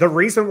 The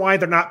reason why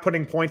they're not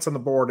putting points on the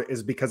board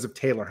is because of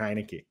Taylor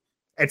Heineke.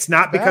 It's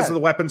not because of the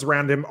weapons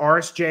around him.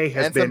 RSJ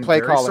has And some been play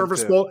very calling,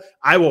 serviceable. too.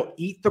 I will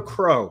eat the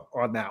crow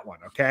on that one.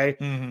 Okay,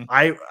 Mm-hmm.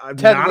 I'm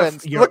 10 not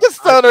wins. A, Look at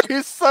Stoner.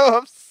 He's so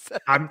upset.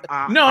 I'm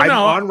No,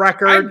 on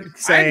record I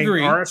saying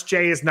agree.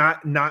 RSJ is not.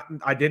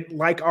 I didn't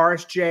like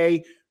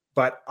RSJ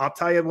But I'll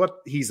tell you what,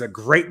 he's a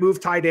great move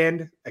tight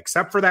end,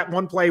 except for that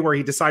one play where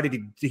he decided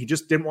he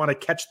just didn't want to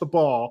catch the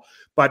ball.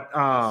 But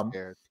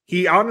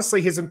he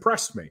honestly has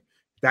impressed me.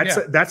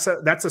 That's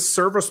a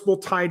serviceable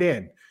tight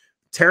end.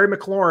 Terry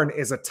McLaurin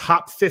is a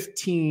top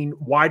 15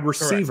 wide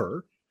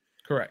receiver.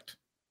 Correct.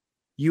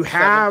 You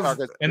have,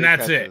 and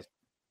that's it.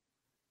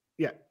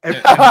 Yeah, and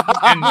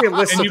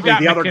realistically,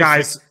 the other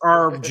guys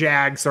are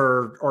Jags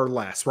or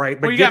less, right?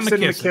 But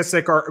Gibson,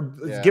 McKissick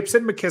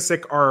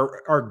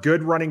are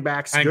good running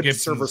backs, and good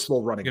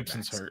serviceable running backs.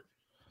 Gibson's hurt,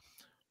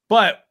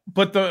 but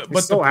the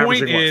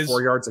point is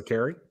 4 yards a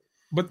carry.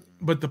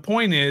 But the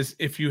point is,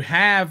 if you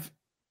have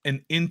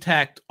an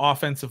intact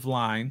offensive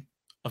line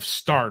of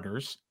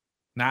starters,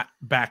 not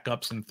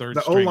backups and third,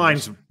 the O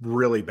line's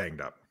really banged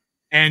up,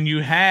 and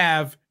you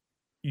have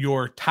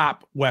your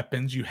top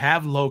weapons. You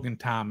have Logan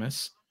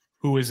Thomas,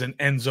 who is an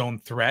end zone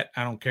threat.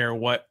 I don't care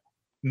what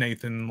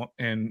Nathan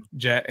and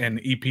Jet and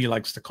EP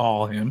likes to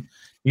call him.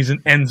 He's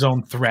an end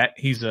zone threat.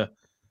 He's a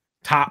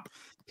top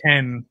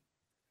 10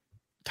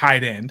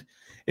 tight end.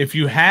 If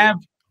you have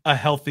a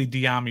healthy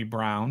De'Ami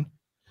Brown,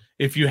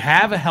 if you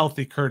have a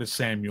healthy Curtis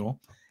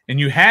Samuel, and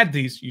you had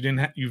these,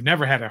 you've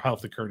never had a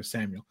healthy Curtis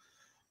Samuel.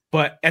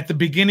 But at the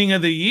beginning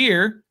of the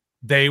year,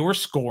 they were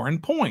scoring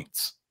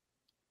points.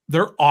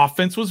 Their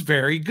offense was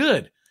very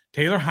good.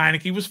 Taylor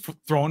Heineke was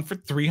throwing for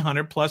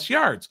 300-plus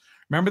yards.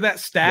 Remember that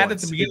stat at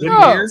the beginning of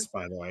the year?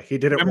 By the way, he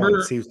did it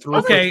once. He threw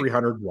for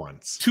 300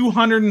 once.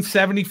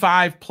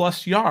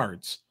 275-plus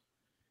yards.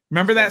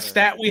 Remember that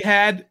stat we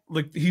had?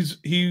 Like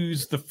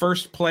he's the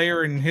first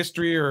player in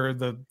history, or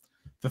the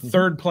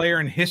third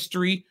player in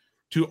history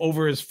to,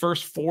 over his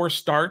first 4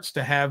 starts,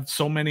 to have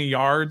so many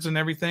yards and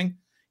everything.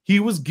 He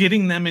was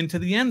getting them into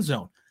the end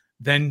zone.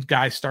 Then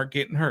guys start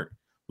getting hurt.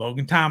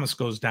 Logan Thomas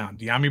goes down.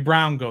 De'Ami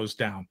Brown goes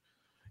down.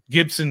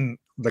 Gibson,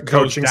 the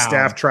coaching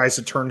staff tries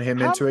to turn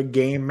him into a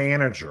game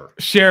manager.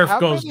 Sheriff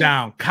goes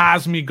down.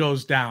 Cosme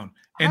goes down.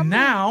 And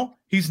now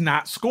he's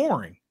not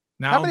scoring.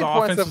 Now how many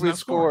points have we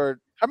scored?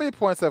 How many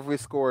points have we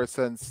scored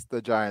since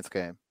the Giants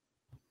game?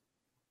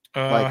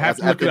 I have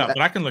to look it up,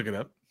 but I can look it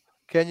up.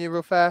 Can you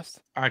real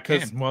fast? I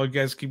can. Well, you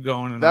guys keep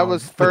going. That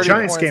was 30 the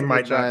Giants points game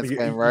might Giants not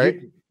be, game,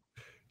 right?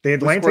 The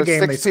Atlanta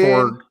game, 16, they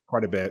scored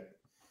quite a bit.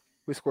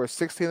 We scored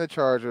 16 the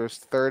Chargers,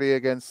 30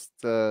 against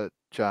the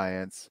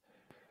Giants,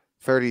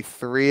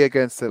 33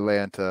 against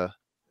Atlanta,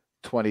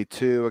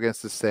 22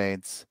 against the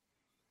Saints.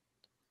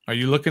 Are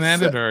you looking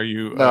at it, or are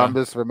you? No, I'm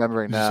just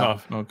remembering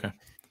now. Okay.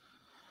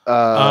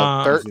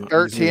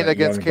 13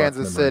 against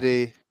Kansas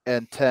City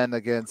and 10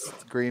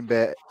 against Green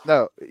Bay.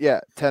 10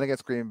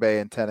 against Green Bay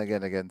and 10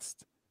 again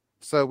against.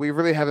 So we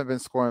really haven't been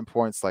scoring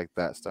points like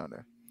that,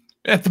 Stoner.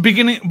 At the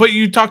beginning, but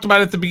you talked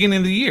about it at the beginning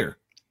of the year.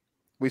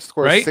 We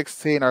scored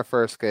 16 our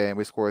first game.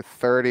 We scored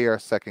 30 our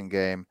second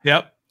game.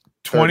 Yep.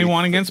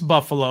 21 against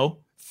Buffalo,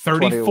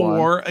 34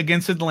 21.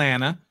 Against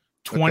Atlanta,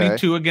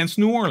 22 against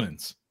New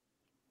Orleans.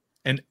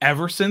 And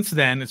ever since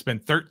then, it's been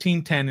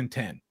 13, 10, and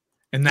 10.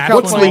 And that's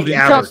what's league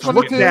average.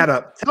 Look that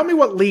up. Tell me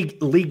what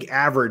league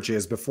average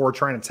is before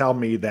trying to tell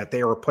me that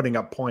they were putting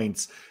up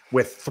points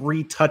with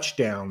 3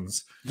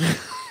 touchdowns.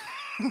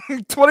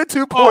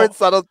 22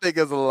 points, I don't think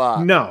is a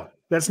lot. No,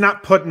 that's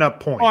not putting up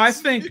points. Oh, I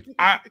think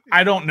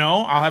I don't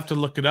know. I'll have to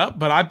look it up,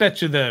 but I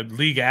bet you the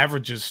league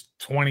average is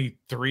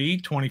 23,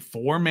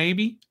 24,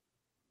 maybe.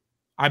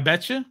 I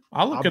bet you.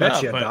 I'll look it up.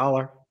 I'll bet you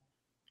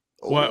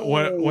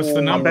 $1. What's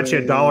the number? I'll bet you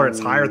 $1. It's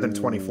higher than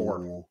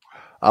 24.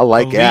 I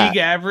like that. League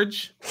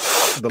average.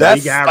 The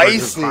league average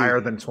is higher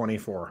than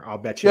 24. I'll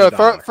bet you.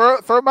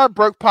 Throw my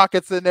broke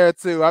pockets in there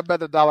too. I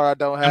bet $1 I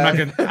don't have.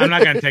 I'm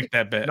not gonna take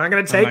that bet. Not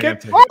gonna take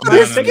it.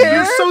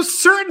 You're so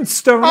certain,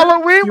 Stone.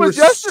 Halloween was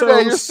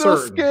yesterday. You're so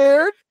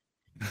scared.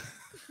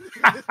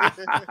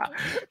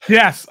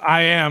 Yes,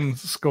 I am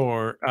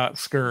scared.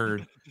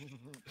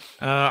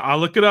 I'll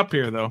look it up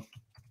here though.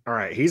 All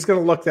right, he's going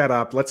to look that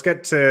up. Let's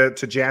get to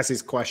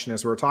Jazzy's question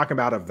as we're talking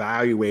about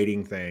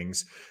evaluating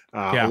things.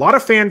 A lot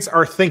of fans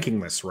are thinking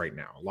this right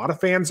now. A lot of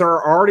fans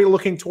are already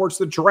looking towards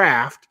the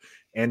draft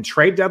and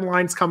trade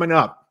deadlines coming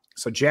up.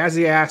 So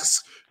Jazzy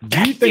asks,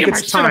 do you think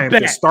it's time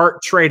to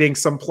start trading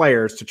some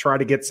players to try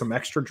to get some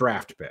extra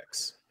draft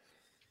picks?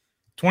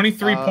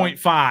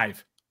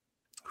 23.5.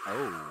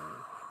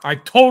 I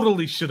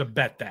totally should have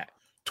bet that.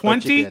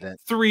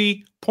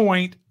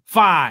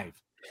 23.5.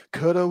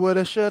 Coulda,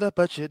 woulda, shoulda,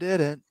 but you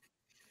didn't.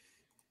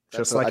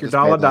 Just like your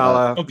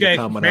dollar. Okay,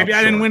 maybe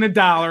I didn't win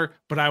 $1,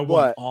 but I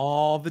won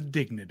all the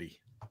dignity.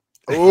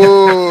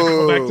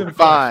 Ooh,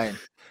 fine.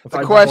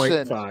 The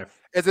question,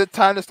 is it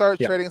time to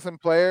start trading some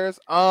players?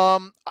 For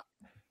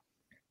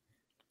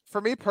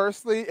me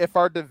personally, if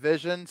our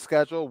division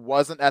schedule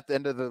wasn't at the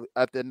end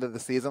of the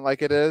season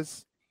like it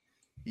is,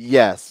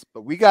 yes,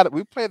 but we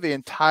play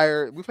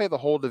the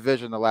whole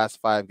division the last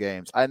 5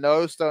 games. I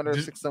know Stoner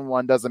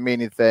 6-1 doesn't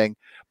mean anything,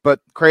 but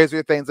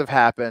crazier things have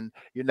happened.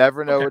 You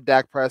never know with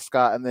Dak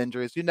Prescott and the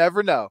injuries. You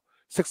never know.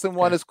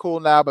 6-1 is cool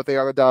now, but they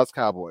are the Dallas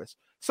Cowboys.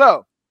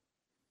 So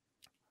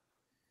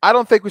I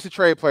don't think we should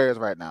trade players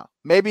right now.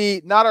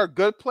 Maybe not our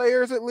good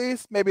players, at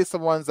least. Maybe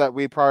some ones that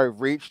we probably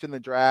reached in the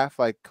draft,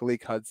 like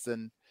Khalid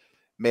Hudson.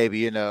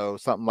 Maybe,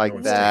 something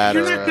like that.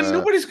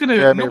 Nobody's going to.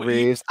 Jeremy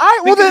Reeves.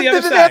 Well, then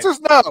the answer's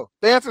no.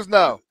 The answer's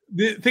no.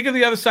 Think of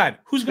the other side.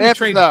 Who's going to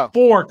trade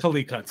for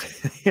Khalid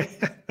Hudson?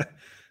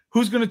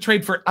 Who's going to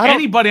trade for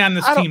anybody on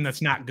this team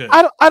that's not good?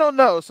 I don't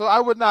know. So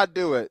I would not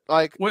do it.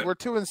 Like, we're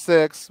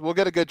 2-6. We'll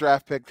get a good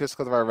draft pick just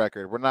because of our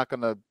record. We're not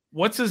going to.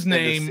 What's his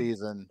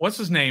name? What's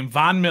his name?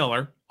 Von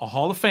Miller, a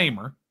Hall of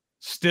Famer,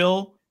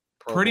 still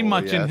pretty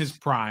much in his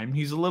prime.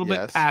 He's a little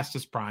bit past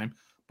his prime,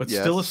 but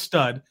still a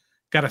stud.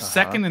 Got a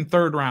second and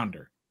third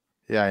rounder.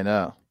 Yeah, I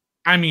know.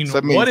 I mean,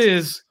 what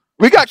is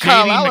we got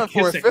Kyle Allen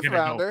for a fifth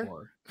rounder?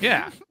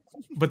 Yeah,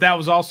 but that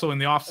was also in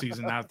the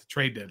offseason, not at the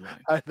trade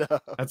deadline. I know.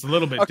 That's a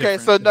little bit okay.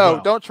 different. So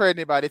no, don't trade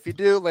anybody. If you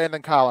do,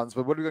 Landon Collins.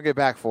 But what are we gonna get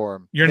back for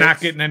him? You're not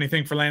getting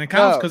anything for Landon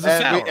Collins because of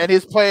salary. And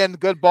he's playing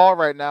good ball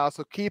right now,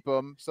 so keep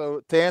him.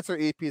 So to answer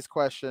EP's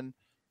question,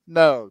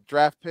 no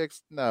draft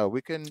picks. No,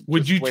 we can.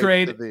 Would you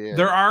trade?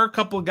 There are a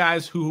couple of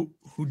guys who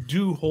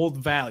do hold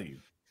value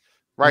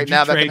right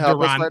now that can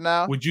help us right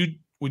now. Would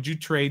you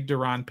trade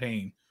Deron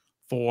Payne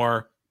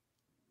for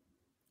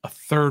a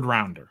third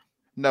rounder?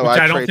 No, which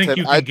I don't think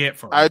you can get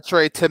for him. I'd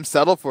trade Tim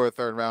Settle for a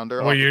third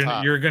rounder. Well,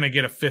 you're going to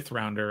get a fifth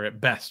rounder at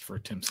best for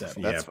Tim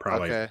Settle. Yeah,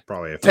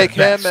 probably. Take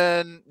him,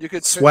 and you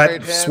could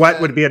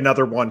Sweat would be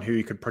another one who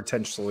you could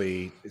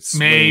potentially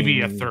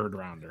maybe a third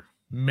rounder.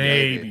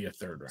 Maybe a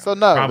third rounder. So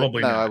no,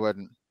 probably not. I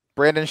wouldn't.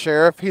 Brandon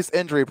Sheriff, he's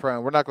injury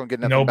prone. We're not going to get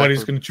nothing.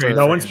 Nobody's going to trade.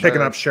 No one's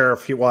picking up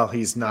Sheriff while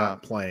he's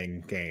not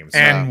playing games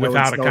and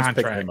without a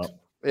contract.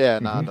 Yeah,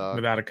 dog.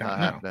 Without a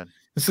contract. No.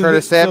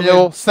 Curtis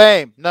Samuel,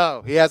 same.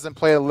 No, he hasn't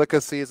played a lick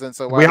of season.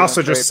 So we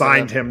also just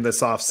signed him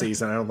this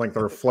offseason. I don't think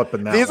they're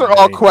flipping that. These are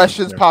all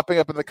questions popping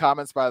up in the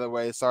comments, by the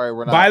way. Sorry,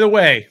 we're not. By the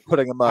way,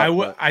 putting them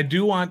up. I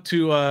do want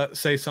to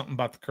say something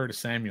about the Curtis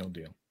Samuel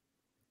deal.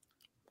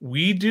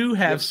 We do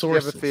have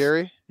sources.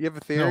 You have a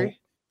theory?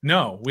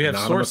 No, we have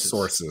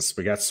sources.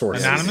 We got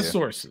sources. Anonymous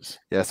sources.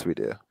 Yes, we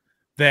do.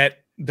 That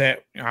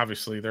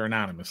obviously they're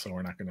anonymous, so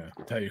we're not going to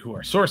tell you who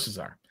our sources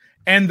are.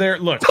 And they're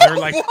like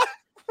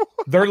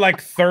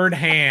third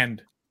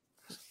hand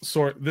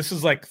source. This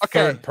is like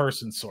third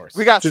person source.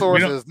 We got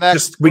sources.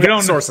 We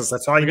got sources.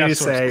 That's all you need to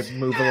say.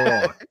 Move it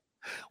along.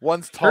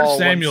 One's tall,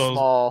 one's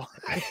small.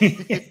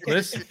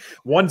 Listen.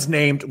 One's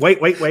named. Wait.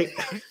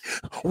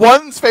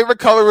 One's favorite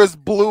color is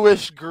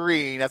bluish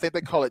green. I think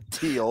they call it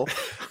teal.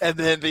 And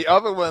then the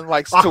other one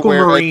likes to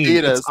wear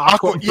Adidas.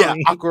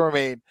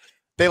 Aquamarine.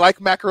 They like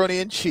macaroni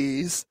and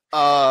cheese.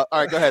 All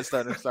right, go ahead,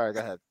 Stoner. Sorry,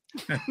 go ahead.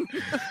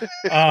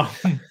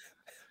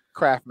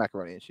 Kraft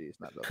macaroni and cheese.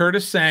 Not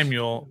Curtis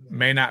Samuel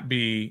may not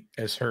be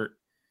as hurt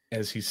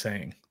as he's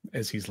saying,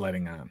 as he's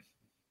letting on.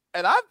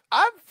 And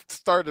I've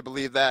started to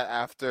believe that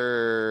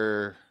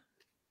after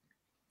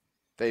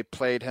they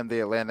played him the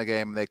Atlanta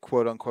game, and they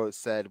quote unquote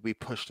said we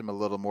pushed him a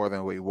little more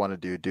than we want to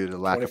do due to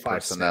lack of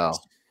personnel.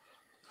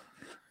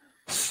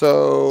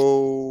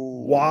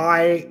 So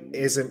why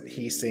isn't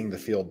he seeing the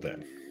field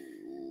then?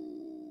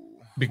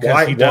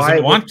 Because he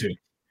doesn't want to.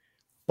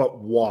 But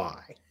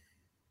why?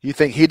 You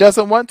think he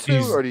doesn't want to,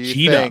 or do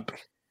you think?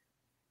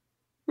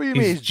 What do you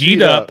mean he's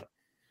G'd up?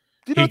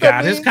 Do you know he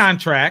got his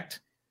contract.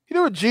 You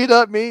know what G'd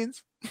up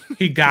means?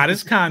 He got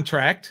his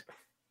contract,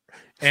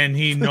 and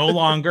he no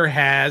longer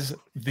has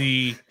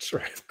the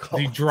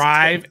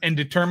drive and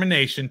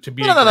determination to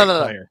be a great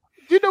player.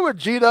 Do you know what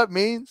G'd up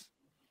means?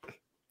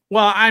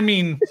 Well, I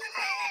mean,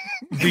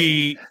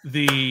 the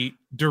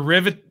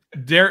derivation,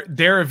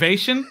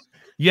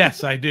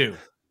 yes, I do.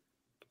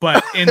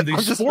 But in the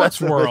sports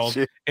world,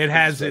 it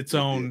has its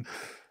own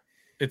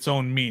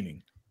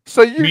meaning.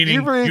 So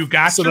you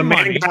got so your the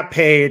man money. got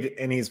paid,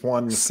 and he's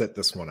wanting to sit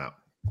this one out.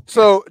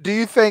 So do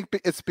you think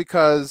it's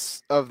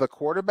because of the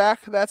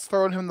quarterback that's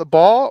throwing him the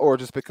ball, or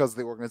just because of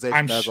the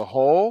organization as a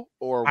whole?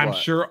 Or I'm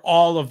sure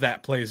all of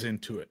that plays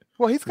into it.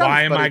 Well, he's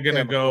why am I going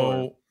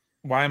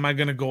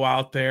to go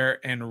out there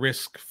and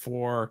risk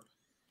for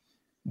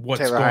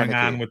what's going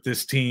on with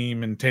this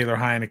team and Taylor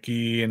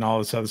Heineke and all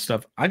this other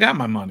stuff? I got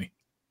my money.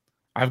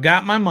 I've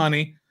got my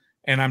money,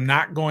 and I'm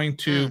not going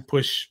to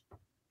push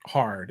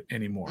hard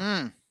anymore.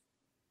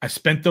 I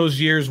spent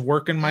those years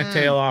working my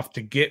tail off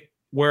to get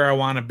where I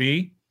want to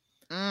be,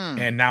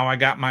 and now I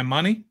got my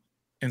money,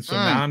 and so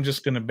now I'm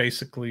just going to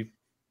basically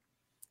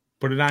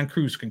put it on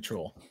cruise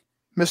control.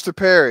 Mr.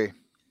 Perry.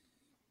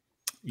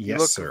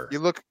 Yes, sir. You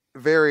look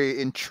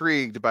very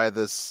intrigued by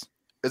this.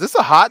 Is this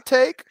a hot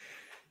take?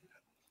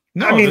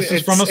 No, I mean, this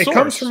is from a source. It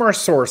comes from our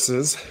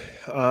sources,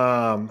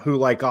 who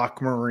like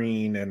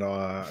Aquamarine and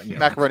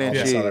macaroni and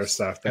cheese, other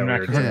stuff that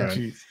we're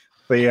doing.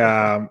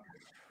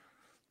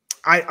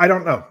 I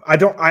don't know.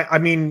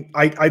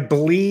 I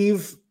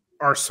believe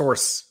our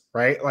source,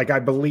 right? Like I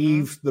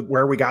believe that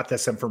where we got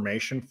this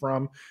information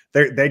from,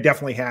 they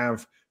definitely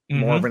have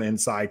more of an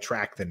inside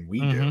track than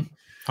we do.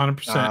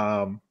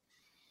 100%.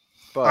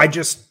 But I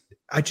just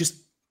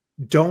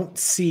don't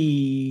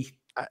see.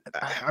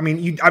 I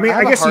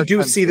guess you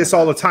do see this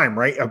all the time,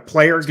 right? A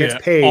player gets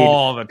paid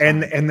all the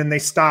time. and then they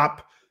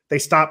stop They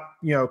stop,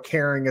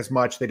 caring as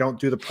much. They don't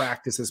do the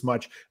practice as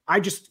much. I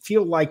just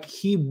feel like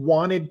he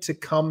wanted to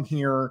come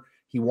here.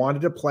 He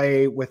wanted to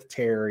play with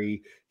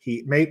Terry.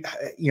 He made,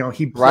 he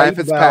played Ryan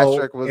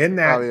Fitzpatrick well was in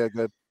that. Probably a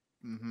good.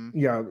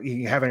 Mm-hmm.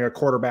 He having a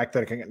quarterback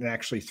that can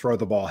actually throw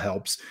the ball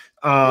helps.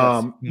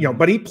 Yes.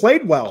 But he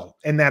played well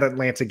in that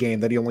Atlanta game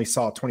that he only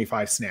saw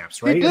 25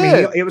 snaps, right? He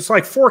did. It was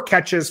like 4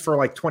 catches for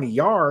like 20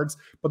 yards,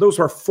 but those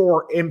were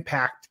 4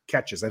 impact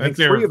catches. I think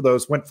 3 of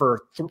those went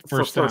for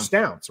first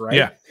downs, right?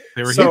 Yeah,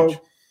 they were huge.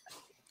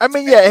 I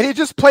mean, yeah, and he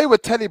just played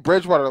with Teddy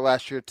Bridgewater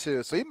last year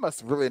too, so he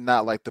must really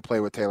not like to play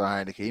with Taylor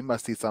Heineke. He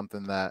must see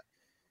something that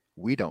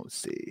we don't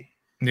see.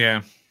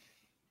 Yeah,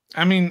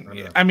 I mean,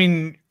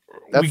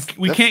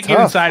 we can't tough. get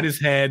inside his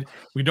head.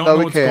 We don't know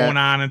what's going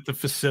on at the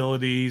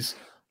facilities.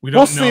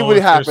 We'll see what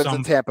happens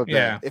in Tampa Bay.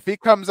 Yeah. If he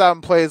comes out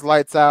and plays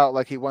lights out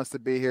like he wants to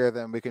be here,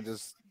 then we can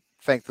just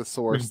thank the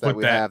source that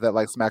we have that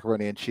likes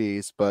macaroni and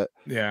cheese. But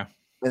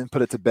and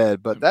put it to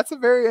bed. But that's a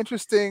very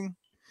interesting.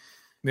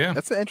 Yeah,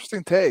 that's an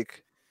interesting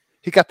take.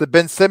 He got the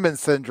Ben Simmons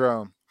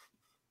syndrome.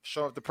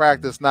 Show up to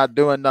practice, not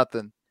doing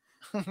nothing.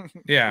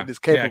 Yeah, he's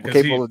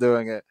capable of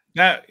doing it.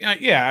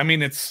 I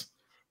mean, it's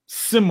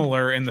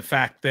similar in the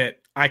fact that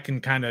I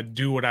can kind of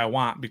do what I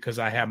want because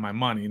I have my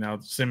money. Now,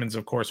 Simmons,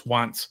 of course,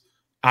 wants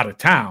out of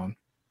town.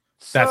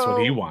 That's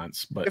what he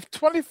wants. But if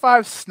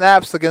 25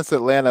 snaps against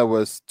Atlanta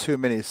was too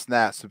many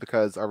snaps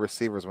because our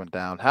receivers went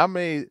down,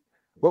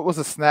 what was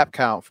the snap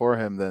count for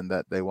him then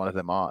that they wanted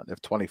him on?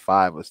 If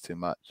 25 was too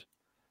much,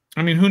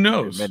 I mean, who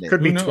knows?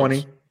 Could be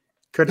 20.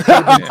 Could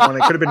have been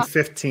 20. Could have been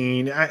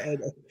 15.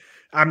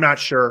 I'm not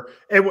sure.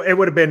 It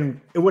would have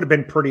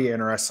been pretty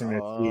interesting to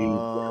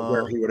see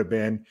where he would have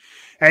been.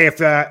 Hey,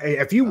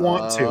 if you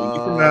want to, you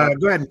can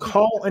go ahead and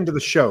call into the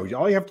show.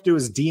 All you have to do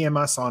is DM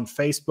us on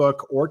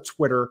Facebook or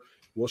Twitter.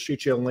 We'll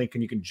shoot you a link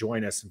and you can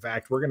join us. In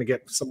fact, we're going to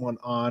get someone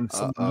on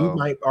you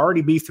might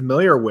already be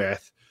familiar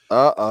with.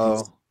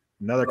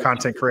 Another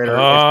content creator.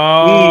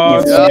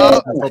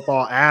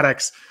 Football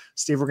Addicts.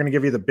 Steve, we're going to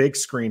give you the big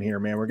screen here,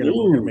 man. We're going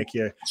to make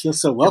you feel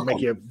so welcome.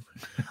 Make you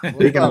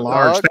big and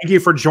large. Thank you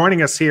for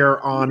joining us here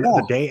on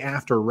the day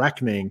after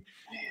reckoning.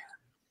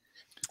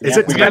 Is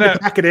it time to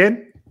pack it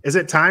in? Is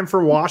it time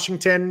for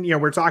Washington?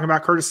 We're talking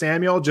about Curtis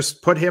Samuel.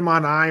 Just put him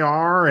on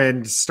IR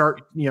and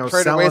start,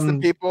 selling away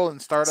some people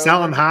and start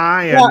selling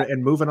high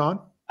and moving on.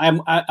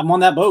 I'm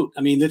on that boat.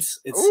 I mean, it's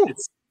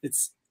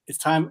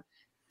time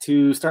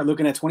to start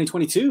looking at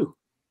 2022,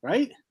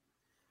 right?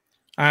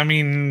 I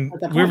mean,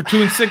 we were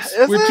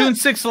 2-6. We were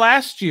 2-6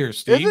 last year,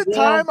 Steve. Is it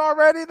time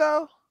already,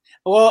 though?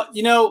 Well,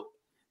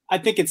 I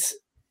think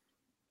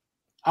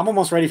I'm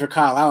almost ready for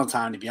Kyle Allen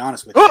time, to be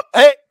honest with you.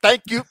 Hey,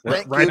 thank you.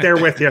 Right there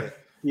with you.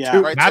 Yeah,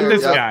 not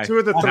this guy. 2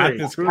 of the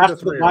 3. After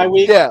the bye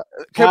week,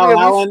 Kyle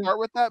Allen, start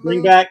with that?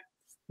 Bring back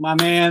my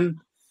man.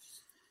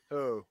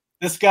 Oh,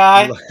 this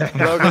guy.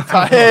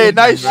 Hey,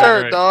 nice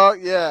shirt, dog.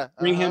 Yeah,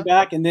 bring him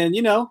back, and then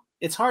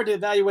it's hard to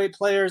evaluate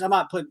players. I'm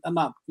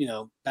not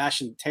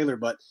bashing Taylor,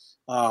 but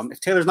if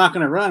Taylor's not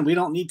going to run, we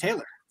don't need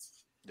Taylor.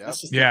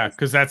 Yep.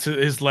 Because that's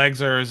his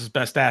legs are his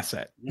best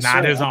asset,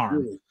 not his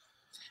arm.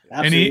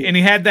 Absolutely. And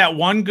he had that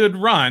one good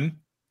run,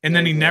 and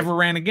then he never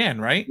ran again,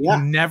 right? Yeah.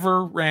 He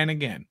never ran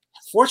again.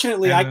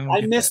 Fortunately,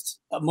 I missed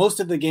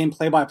most of the game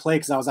play-by-play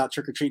because I was out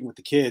trick-or-treating with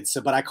the kids.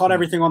 But I caught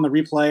everything on the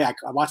replay.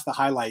 I watched the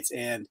highlights,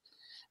 and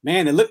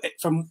man, it looked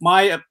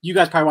you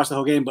guys probably watched the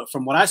whole game, but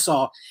from what I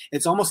saw,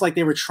 it's almost like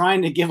they were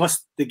trying to give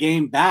us the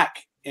game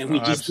back. And we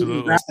just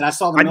didn't grasp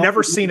it. I've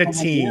never seen a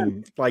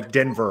team like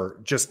Denver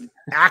just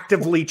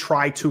actively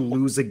try to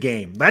lose a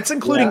game. That's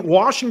including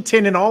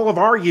Washington in all of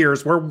our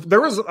years, where there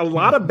was a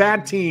lot of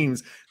bad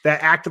teams that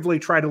actively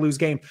try to lose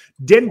game.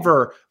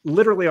 Denver,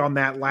 literally on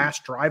that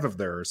last drive of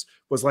theirs,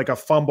 was like a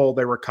fumble.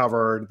 They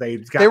recovered.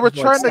 They were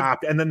trying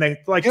stopped, and then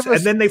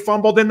they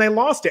fumbled and they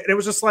lost it. And it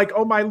was just like,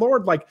 oh my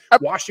Lord, like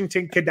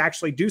Washington could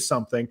actually do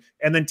something.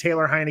 And then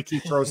Taylor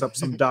Heineke throws up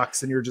some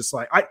ducks, and you're just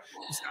like,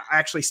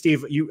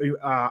 Steve,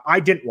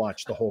 I didn't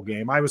watch the whole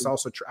game. I was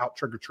also out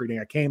trick or treating.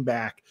 I came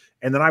back,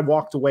 and then I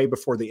walked away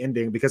before the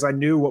ending because I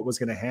knew what was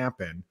going to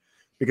happen.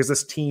 Because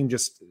this team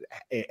just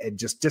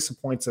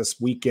disappoints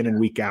us week in and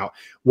week out.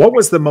 What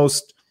was the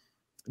most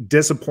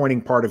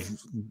disappointing part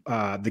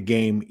of the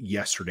game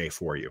yesterday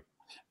for you?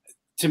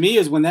 To me,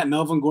 is when that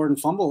Melvin Gordon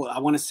fumble, I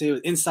want to say it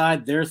was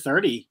inside their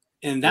 30,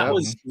 and that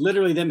was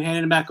literally them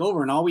handing it back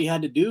over, and all we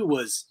had to do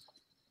was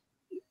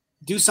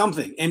do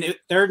something. And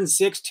 3rd and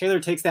 6,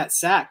 Taylor takes that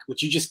sack,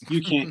 which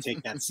you can't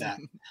take that sack.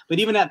 But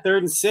even at 3rd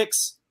and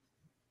 6,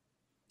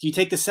 do you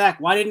take the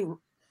sack?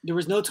 There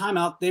was no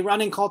timeout. They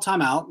didn't call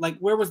timeout. Like,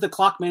 where was the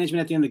clock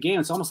management at the end of the game?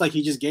 It's almost like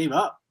he just gave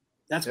up.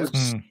 That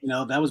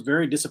was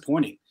very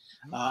disappointing.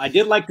 I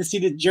did like to see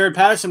that Jared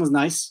Patterson was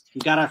nice.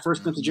 We got our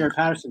first glimpse of Jared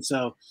Patterson,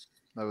 so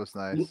that was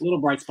nice.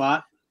 Little bright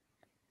spot.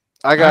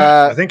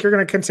 I think you're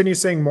going to continue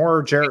seeing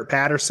more Jarrett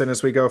Patterson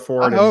as we go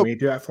forward, and we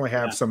definitely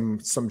have some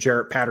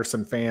Jarrett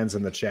Patterson fans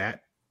in the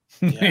chat.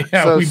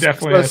 Yeah, we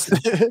definitely.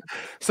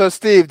 So,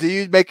 Steve, do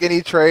you make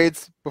any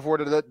trades before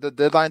the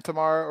deadline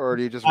tomorrow, or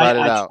do you just ride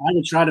it out? I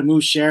would try to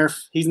move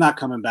Sheriff. He's not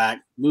coming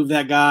back. Move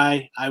that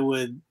guy. I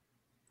would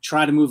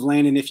try to move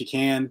Landon if you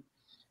can.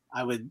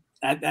 I would.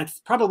 That's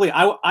probably.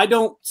 I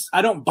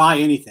don't buy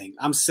anything.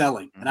 I'm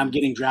selling, and I'm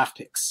getting draft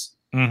picks.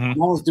 Mm-hmm.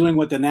 I'm almost doing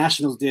what the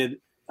Nationals did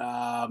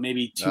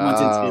maybe 2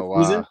 months into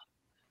the season.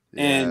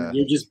 And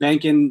you're just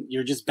banking,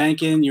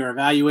 you're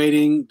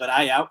evaluating.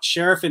 But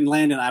Sheriff and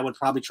Landon, I would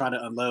probably try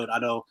to unload. I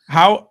know.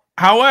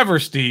 However,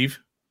 Steve,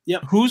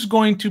 yep. Who's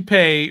going to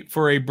pay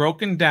for a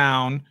broken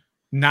down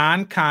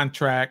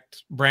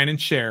non-contract Brandon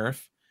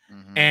Sheriff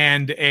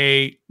and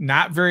a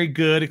not very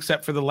good,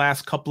 except for the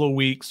last couple of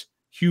weeks,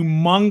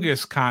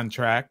 humongous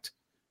contract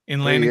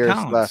in Landon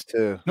Collins? Left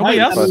too.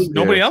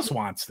 Nobody else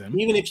wants them.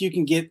 Even if you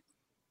can get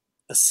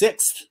a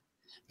sixth.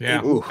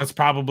 Yeah, that's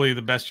probably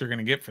the best you're going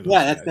to get for them.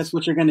 Yeah, that's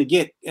what you're going to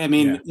get. I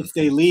mean, if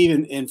they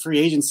leave in free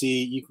agency,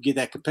 you can get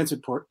that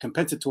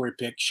compensatory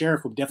pick.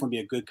 Sheriff would definitely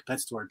be a good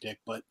compensatory pick.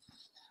 But,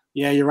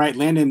 yeah, you're right.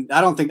 Landon, I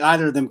don't think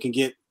either of them can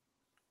get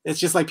 – it's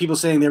just like people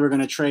saying they were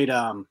going to trade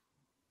who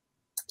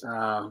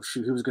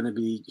was going to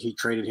be – he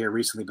traded here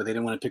recently, but they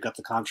didn't want to pick up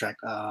the contract.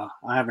 I'm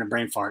having a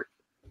brain fart.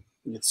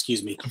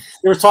 Excuse me.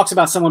 There were talks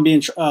about someone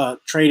being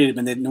traded,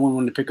 and then no one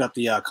wanted to pick up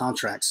the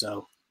contract.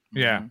 So,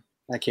 yeah.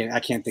 I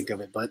can't think of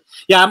it, but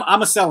yeah,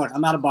 I'm a seller.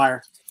 I'm not a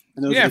buyer.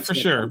 Yeah, for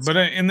sure. But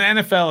in the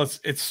NFL,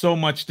 it's so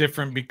much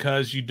different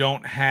because you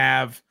don't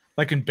have,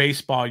 like in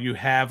baseball, you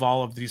have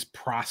all of these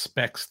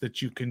prospects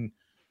that you can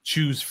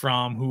choose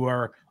from who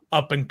are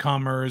up and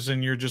comers,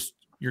 and you're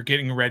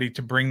getting ready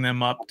to bring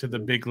them up to the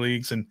big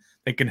leagues, and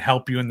they can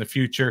help you in the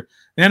future.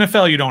 In the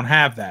NFL, you don't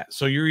have that,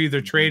 so you're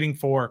either trading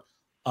for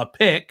a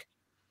pick,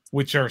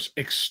 which are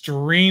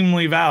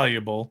extremely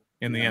valuable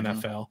in the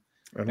NFL.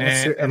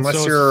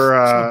 Unless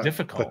you're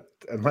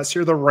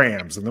the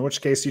Rams, in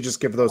which case you just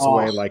give those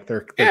away like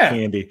they're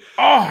candy.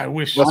 Oh, I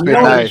wish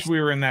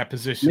we were in that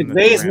position.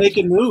 McVay is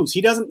making moves.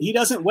 He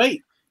doesn't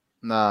wait.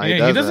 No, he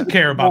doesn't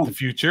care about the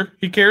future.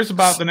 He cares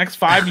about the next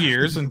 5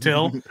 years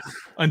until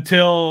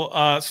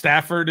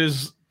Stafford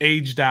is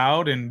aged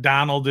out and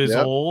Donald is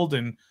old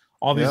and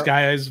all these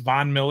guys.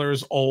 Von Miller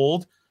is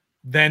old.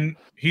 Then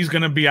he's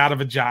going to be out of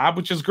a job,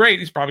 which is great.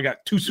 He's probably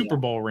got 2 Super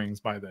Bowl rings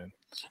by then.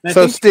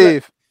 So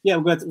Steve. Yeah,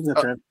 we'll go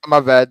to my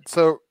bad.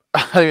 So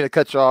I didn't mean to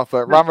cut you off,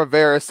 but Ron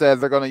Rivera said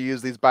they're going to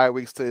use these bye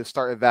weeks to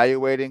start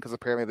evaluating because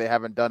apparently they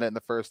haven't done it in the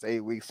first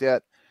 8 weeks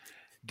yet.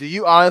 Do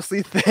you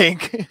honestly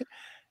think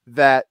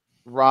that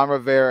Ron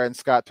Rivera and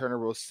Scott Turner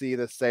will see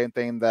the same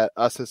thing that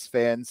us as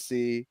fans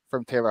see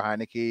from Taylor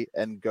Heineke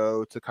and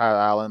go to Kyle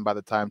Allen by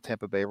the time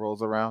Tampa Bay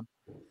rolls around?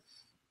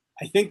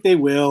 I think they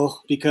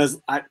will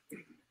because I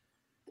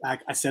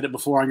said it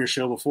before on your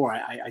show before.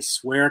 I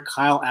swear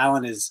Kyle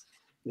Allen is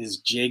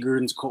Jay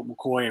Gruden's Colt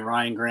McCoy and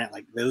Ryan Grant.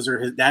 Like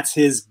that's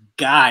his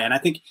guy. And I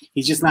think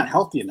he's just not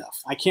healthy enough.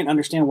 I can't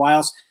understand why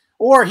else,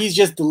 or he's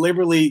just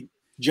deliberately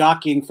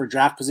jockeying for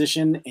draft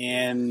position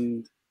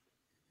and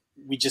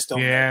we just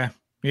don't. Yeah.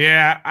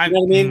 Yeah. You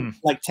know what I mean?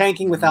 Like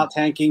tanking without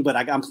tanking, but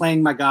I'm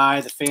playing my guy.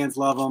 The fans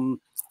love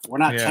him. We're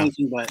not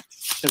tanking, but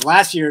because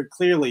last year,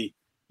 clearly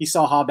he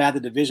saw how bad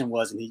the division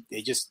was and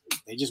they just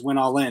went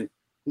all in.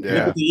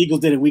 Look what the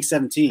Eagles did in week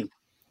 17.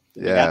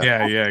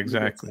 Yeah,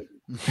 exactly.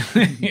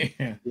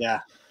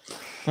 Yeah.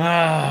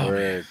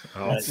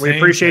 We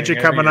appreciate you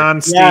coming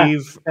on,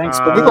 Steve. Thanks.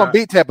 We're gonna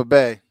beat Tampa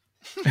Bay.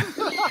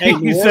 Hey,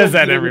 he says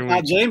that every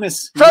week.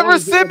 Jameis. Trevor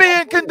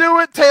Siemian can do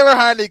it. Taylor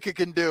Heineke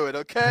can do it.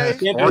 Okay.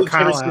 Or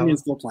Trevor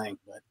Siemian's still playing,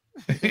 but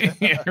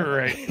yeah,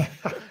 right.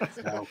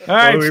 All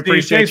right, we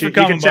appreciate you. You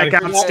can check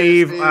out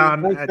Steve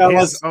on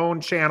his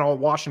own channel,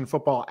 Washington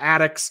Football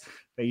Addicts.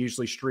 They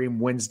usually stream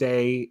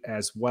Wednesday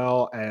as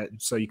well.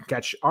 So you can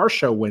catch our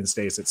show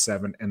Wednesdays at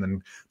 7 and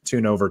then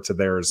tune over to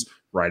theirs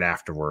right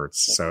afterwards.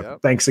 So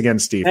thanks again,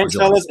 Steve. Thanks,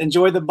 fellas.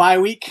 Enjoy the bye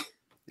week.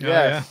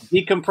 Yeah.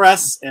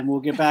 Decompress, and we'll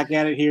get back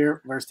at it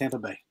here versus Tampa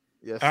Bay.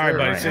 Yes, all right,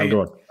 buddy. See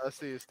you. I'll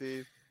see you,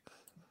 Steve.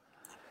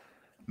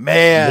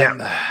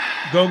 Man.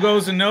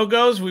 Go-goes and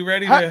no-goes. We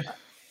ready to?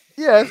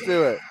 Yeah, let's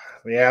do it.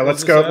 Yeah,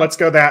 let's go. Let's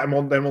go that,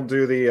 and then we'll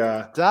do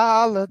the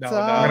dollar.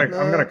 I'm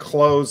gonna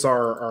close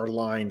our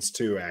lines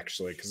too,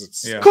 actually, because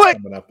it's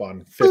coming up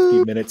on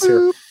 50 minutes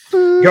here.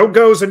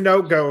 Go-goes and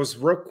no-goes,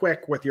 real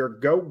quick with your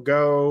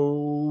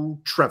go,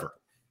 Trevor.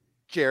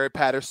 Jared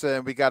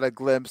Patterson. We got a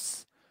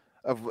glimpse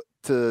of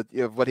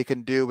what he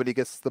can do when he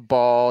gets the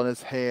ball in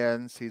his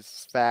hands.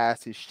 He's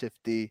fast. He's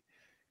shifty.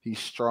 He's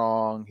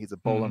strong. He's a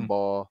bowling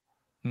ball.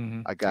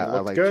 Mm-hmm. I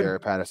like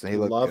Jared Patterson. He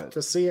looked good.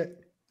 To see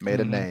it. Made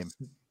a name.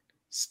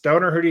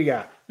 Stoner, who do you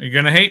got? You're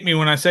gonna hate me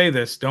when I say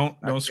this. Don't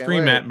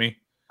scream at me.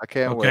 I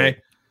can't wait.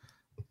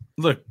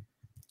 Look,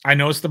 I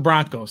know it's the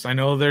Broncos. I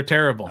know they're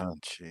terrible. Oh,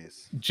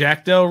 jeez.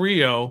 Jack Del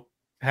Rio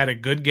had a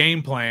good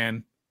game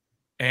plan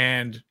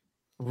and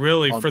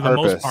really, for the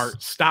most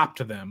part,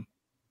 stopped them.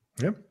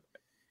 Yep.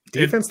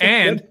 Defense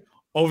and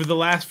over the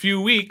last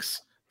few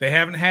weeks, they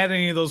haven't had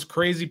any of those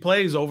crazy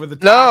plays over the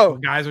top. No.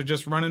 Guys are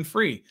just running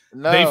free.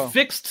 No. They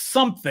fixed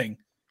something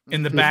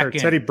in the back end.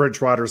 Teddy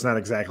Bridgewater's not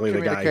exactly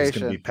the guy who's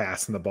going to be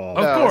passing the ball.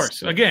 Of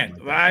course. Again,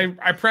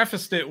 I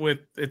prefaced it with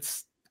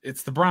it's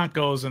the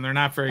Broncos and they're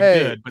not very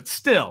good, but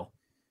still.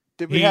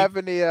 Did we have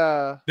any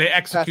they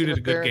executed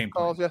a good game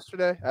calls plan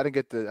yesterday? I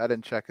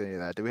didn't check any of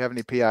that. Did we have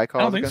any PI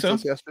calls against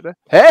us yesterday?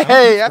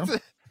 Hey,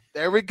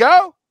 there we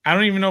go. I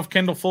don't even know if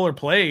Kendall Fuller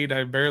played.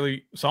 I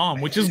barely saw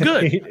him, which is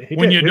good. He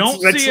when did. you don't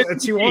see it,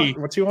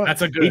 what you want.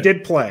 That's a good. He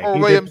did play. Or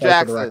he William did play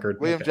Jackson. for the record.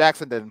 William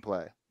Jackson didn't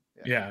play.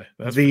 Yeah,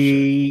 that's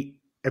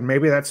and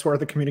maybe that's where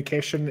the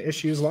communication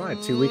issues lie.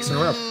 2 weeks in a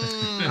row.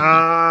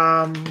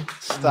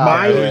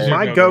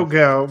 My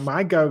go-go.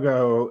 I'm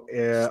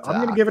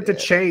going to give it to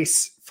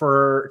Chase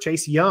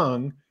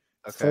Young.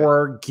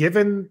 For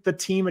giving the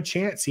team a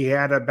chance. He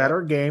had a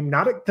better game,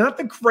 not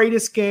the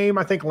greatest game.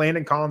 I think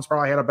Landon Collins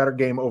probably had a better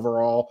game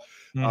overall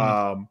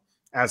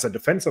as a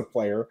defensive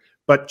player,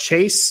 but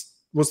Chase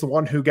was the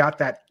one who got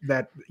that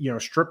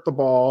stripped the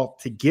ball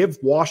to give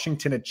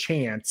Washington a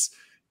chance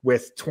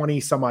with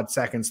 20 some odd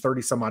seconds,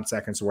 30 some odd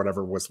seconds, or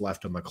whatever was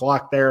left on the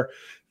clock there.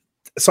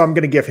 So I'm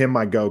going to give him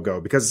my go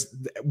because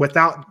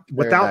without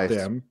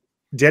them,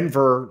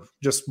 Denver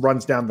just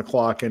runs down the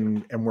clock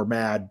and we're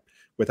mad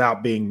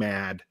without being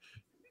mad.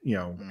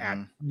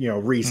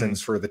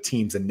 Reasons for the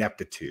team's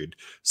ineptitude.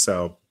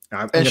 So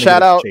and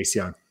shout out Chase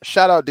Young.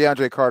 Shout out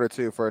DeAndre Carter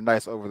too for a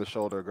nice over the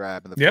shoulder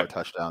grab and the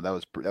touchdown. That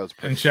was pretty.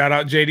 And shout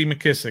out JD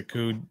McKissick,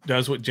 who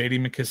does what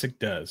JD McKissick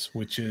does,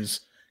 which is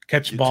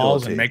catch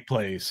balls and make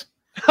plays.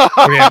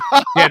 He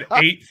had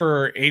 8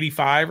 for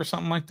 85 or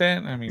something like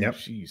that. I mean,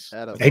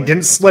 jeez. He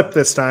didn't slip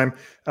this time.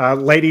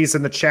 Ladies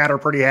in the chat are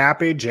pretty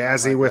happy.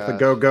 Jazzy with the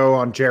go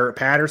on Jarrett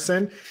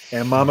Patterson,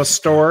 and Mama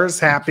Stores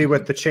happy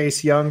with the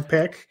Chase Young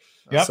pick.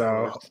 Yep.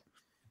 So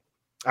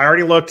I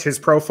already looked his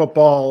pro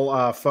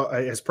football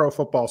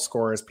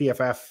score, his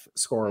PFF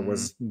score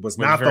was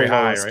not the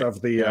lowest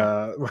of the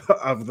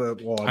of the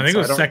ones. I think it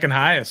was second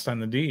highest on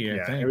the D.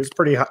 I think it was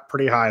pretty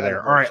high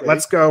there. All right,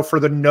 let's go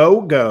for the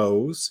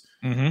no-goes.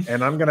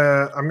 And I'm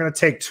gonna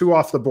take 2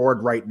 off the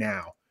board right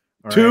now.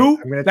 All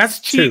 2? Right?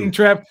 That's cheating,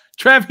 2.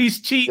 Trev,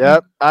 he's cheating.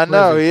 Yep, I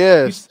know he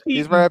is.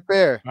 He's right up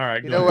there. All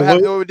right, you know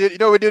what we did? You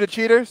know what we do to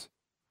cheaters?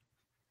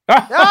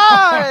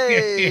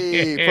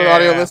 Hey! For the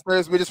audio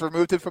listeners, we just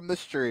removed it from the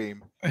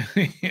stream.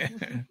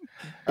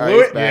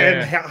 Blewett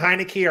and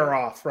Heineke are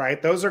off,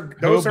 right? Those are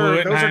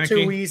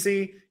too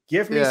easy.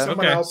 Give me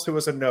someone else who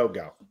was a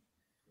no-go.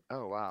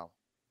 Oh wow.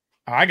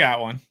 I got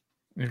one.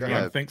 If you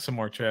want to think some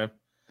more, Trev.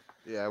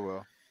 Yeah, I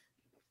will.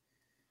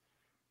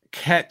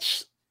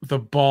 Catch the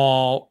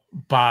ball,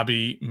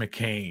 Bobby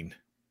McCain.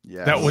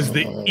 Yeah. That was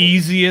the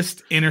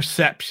easiest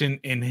interception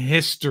in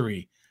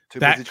history.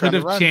 That could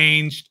have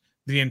changed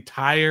the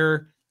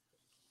entire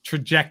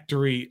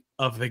trajectory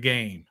of the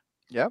game.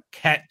 Yep.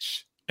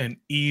 Catch an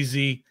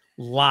easy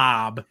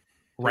lob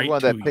right to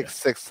that pick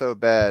 6 so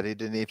bad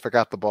he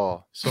forgot the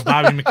ball. So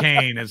Bobby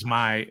McCain is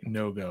my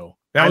no-go.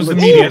 That was the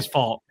media's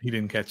fault. He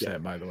didn't catch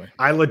that, by the way.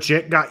 I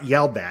legit got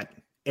yelled at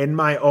in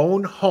my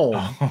own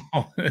home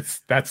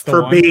that's the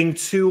for one. Being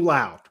too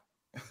loud.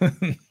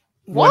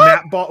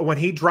 When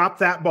he dropped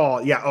that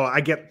ball, I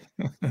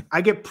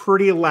get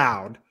pretty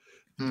loud.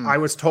 I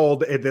was told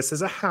this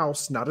is a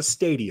house, not a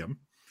stadium.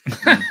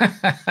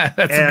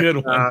 That's a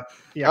good one.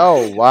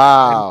 Oh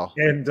wow!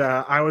 And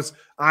I'm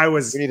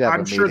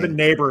sure the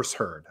neighbors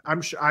heard.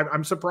 I'm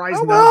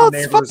surprised none of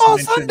the neighbors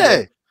mentioned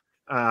it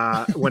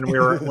when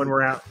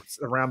we're out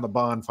around the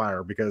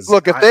bonfire. Because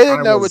look, if they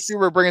didn't know what you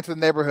were bringing to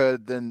the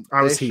neighborhood, then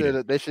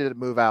they should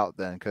move out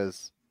then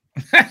because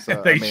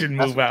they should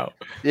move out.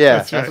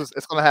 Yeah, that's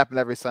it's going to happen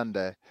every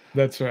Sunday.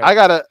 That's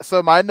right.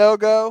 So my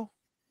no-go.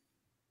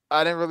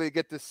 I didn't really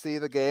get to see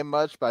the game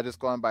much, but just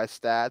going by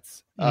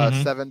stats.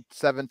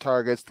 7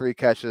 targets, 3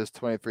 catches,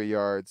 23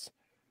 yards.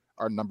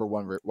 Our number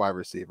 1 wide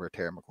receiver,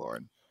 Terry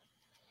McLaurin.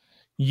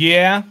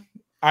 Yeah,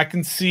 I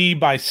can see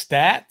by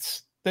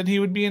stats that he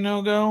would be a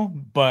no-go,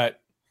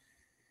 but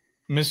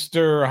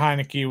Mr.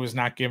 Heineke was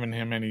not giving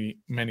him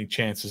many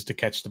chances to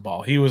catch the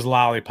ball. He was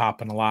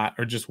lollipopping a lot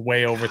or just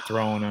way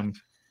overthrowing him.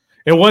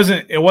 It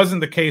wasn't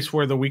the case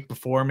where the week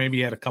before maybe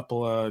he had a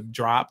couple of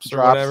drops or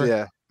whatever.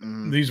 Yeah.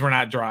 These were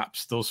not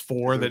drops. Those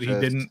 4 that he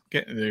didn't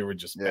get, they were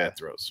just bad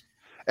throws.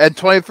 And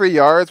 23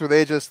 yards, were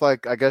they just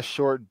like, I guess,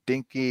 short,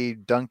 dinky,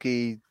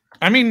 dunky?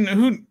 I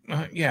mean,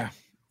 yeah.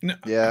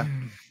 Yeah.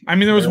 I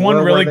mean, there was one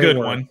really good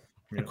one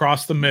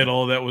across the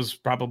middle that was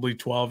probably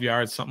 12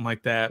 yards, something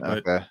like that.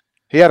 But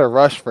he had a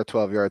rush for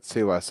 12 yards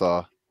too, I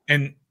saw.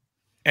 And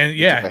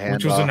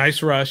which was a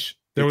nice rush.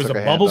 There was a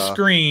bubble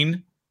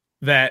screen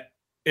that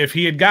if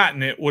he had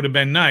gotten it would have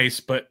been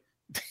nice, but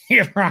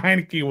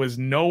Heineke was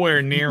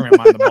nowhere near him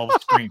on the bubble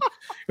screen.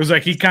 It was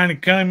like he kind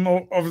of came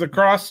over the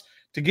cross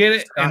to get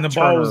it, and the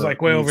ball was like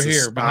way over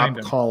here behind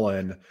him.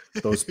 Calling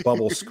those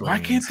bubble screens. Why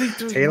can't they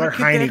do Taylor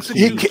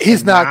Heineke?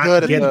 He's not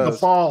good at getting the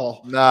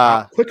ball.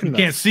 Nah, you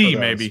can't see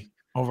maybe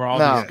over all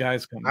these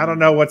guys coming. I don't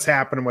know what's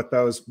happening with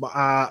those.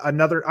 I'm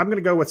going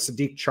to go with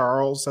Sadiq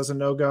Charles as a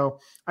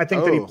no-go. I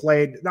think that he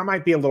played. That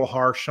might be a little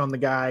harsh on the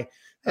guy.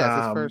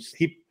 Yeah,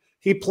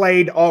 He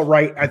played all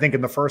right, I think,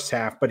 in the first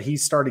half, but he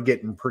started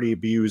getting pretty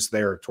abused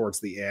there towards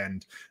the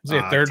end. Was he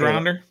a third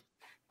rounder?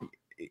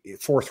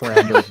 fourth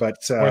rounder,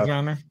 but Fourth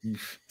rounder.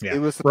 yeah. It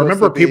was supposed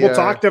Remember, to be, people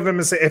talked of him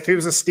as if he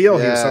was a steal.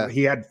 Yeah.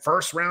 He had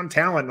first round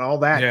talent and all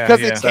that. Yeah.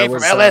 because it came That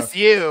from was,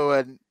 LSU,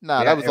 and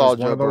that was it all was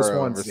one Joe of those Burrow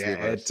ones. Yeah,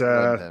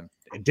 receivers.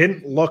 it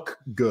didn't look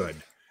good.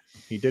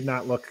 He did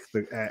not look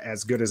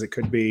as good as it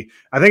could be.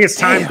 I think it's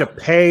time to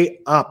pay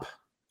up.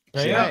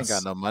 Pay I up. ain't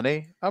got no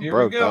money. I'm Here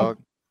broke, we go. dog.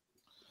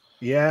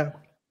 Yeah,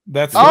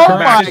 That's the Oh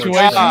current my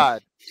situation.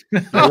 god!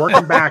 we're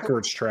working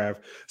backwards, Trev.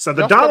 So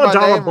the Don't spell my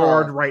dollar name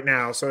board wrong. right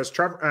now. So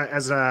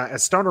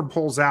as Stoner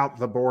pulls out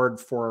the board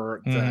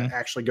to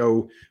actually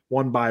go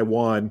one by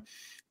one,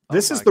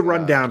 this is my the God.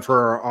 rundown for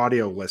our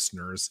audio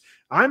listeners.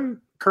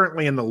 I'm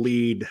currently in the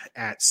lead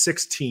at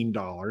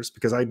 $16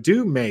 because I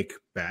do make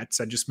bets.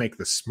 I just make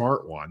the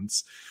smart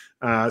ones.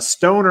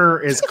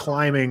 Stoner is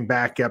climbing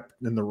back up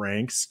in the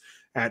ranks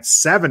at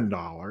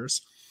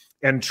 $7.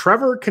 And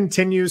Trevor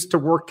continues to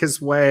work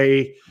his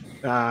way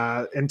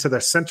into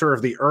the center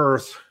of the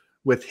earth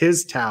with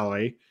his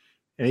tally,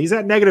 and he's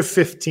at negative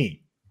 15.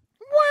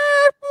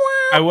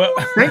 I will.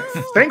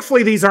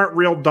 Thankfully, these aren't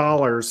real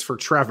dollars for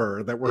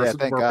Trevor that we're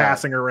thank God.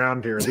 passing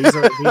around here. These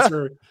are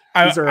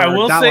I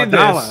will say this.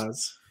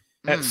 dollars.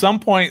 At some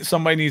point,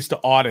 somebody needs to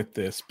audit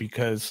this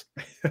because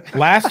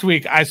last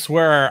week I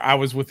swear I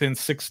was within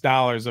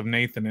 $6 of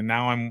Nathan, and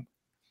now I'm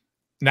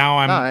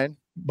 9.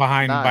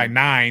 behind by 9.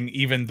 9,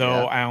 even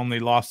though Yeah. I only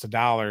lost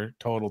 $1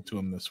 total to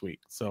him this week.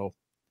 So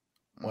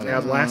Yeah,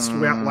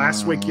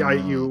 last week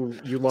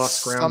you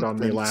lost ground on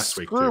me last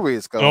week. Screwy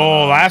is going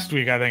on. last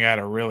week I think I had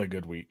a really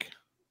good week.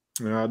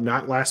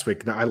 Not last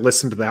week. No, I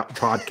listened to that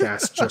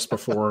podcast just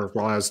before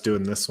while I was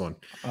doing this one.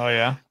 Oh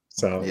yeah,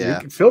 So Yeah. you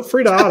can, feel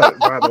free to audit,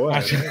 by the way.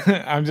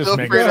 I'm just Feel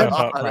making free to stuff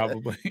up audit.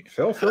 probably.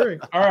 Feel free.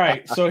 All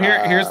right, so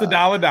here's the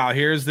dollar.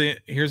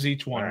 Here's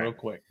each one All right. real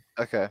quick.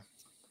 Okay.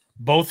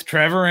 Both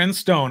Trevor and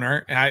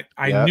Stoner.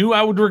 I Yep. knew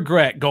I would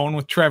regret going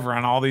with Trevor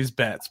on all these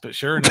bets, but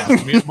sure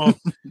enough, me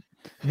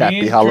Happy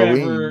and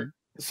Halloween. Trevor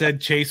said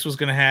Chase was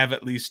going to have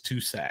at least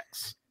 2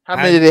 sacks. How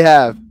many did he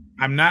have?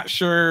 I'm not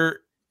sure.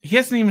 He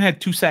hasn't even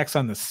had 2 sacks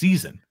on the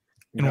season,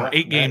 and we're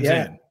 8 games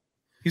in.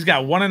 He's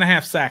got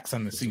 1.5 sacks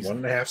on the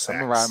season. 1.5 sacks.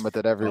 I'm riding with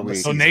it every On the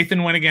week. So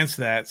Nathan went against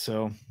that.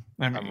 So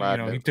I'm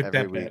riding he it took that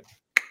every bet.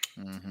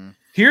 week. Mm-hmm.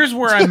 Here's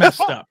where I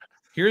messed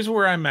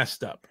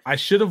up. I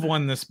should have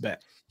won this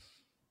bet.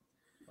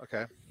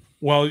 Okay.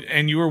 Well,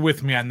 and you were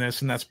with me on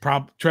this, and that's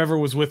Trevor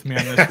was with me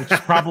on this, which is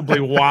probably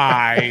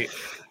why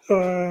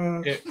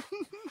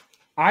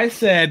I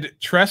said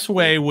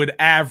Tressway would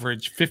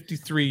average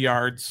 53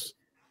 yards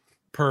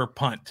per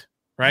punt,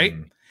 right?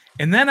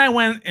 And then I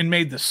went and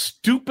made the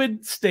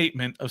stupid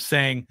statement of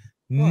saying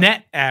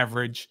net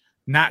average,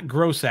 not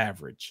gross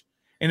average.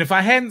 And if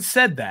I hadn't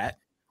said that,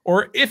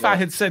 or if I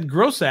had said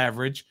gross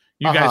average,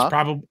 you guys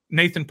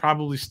Nathan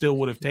probably still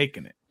would have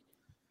taken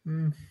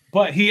it.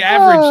 But he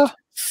averaged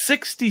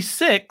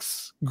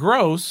 66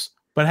 gross,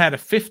 but had a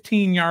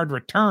 15-yard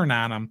return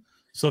on him.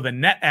 So the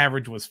net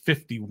average was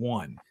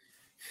 51.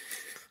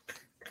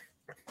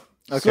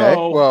 Okay.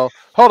 So, well,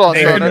 hold on.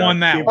 Nathan Stoner. won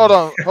that Hold one.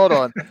 on. Hold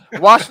on.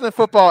 Washington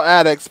Football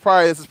Addicts.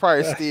 This is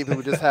probably Steve who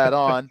we just had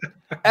on.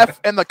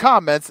 In the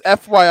comments,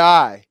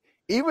 FYI.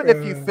 Even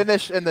if you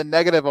finish in the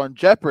negative on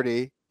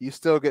Jeopardy, you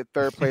still get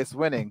third place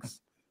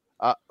winnings.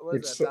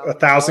 It's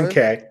 $1,000K.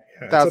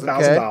 Yeah, it's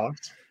 $1,000.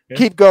 Yeah.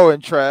 Keep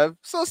going, Trev.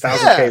 So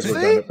 1,000K's see?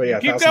 was done, but yeah,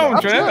 Keep $1,000. going,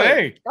 I'm Trev. good.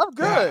 Hey, I'm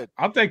good.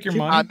 I'll take your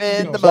money. I'm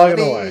in the plug it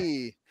money.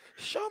 away.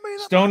 Show me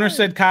the Stoner money.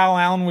 said Kyle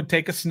Allen would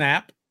take a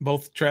snap.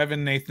 Both Trev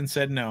and Nathan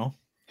said no.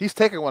 He's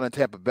taking one in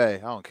Tampa Bay. I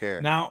don't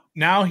care.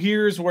 Now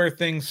here's where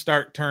things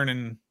start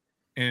turning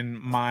in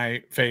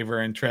my favor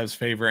and Trev's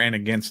favor and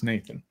against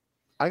Nathan.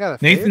 I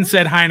got a Nathan favor?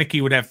 said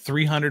Heineke would have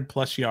 300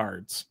 plus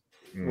yards.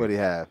 What do you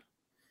have?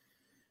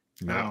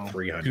 Not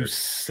 300.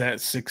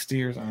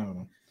 260 or I don't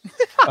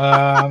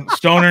know.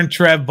 Stoner and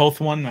Trev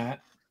both won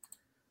that.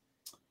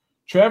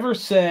 Trevor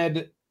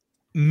said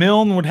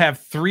Milne would have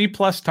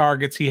 3+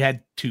 targets. He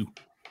had 2.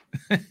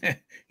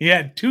 He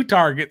had 2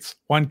 targets,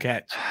 1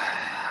 catch.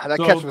 That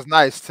catch was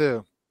nice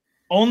too.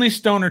 Only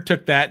Stoner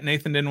took that.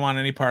 Nathan didn't want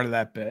any part of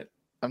that bet.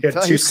 I'm He had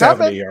telling you, he's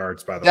 270 coming.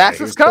 yards, by the Dax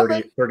way. is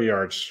coming. 30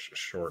 yards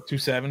short.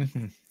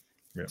 270.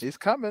 He's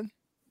coming.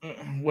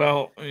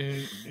 Well,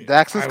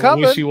 Dax is I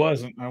coming. wish he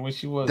wasn't. All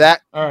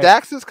right.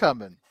 Dax is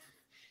coming.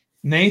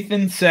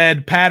 Nathan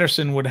said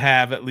Patterson would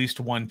have at least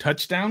 1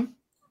 touchdown.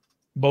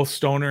 Both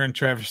Stoner and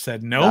Trevor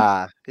said no.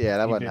 Yeah,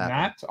 that he wasn't did happening.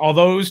 not.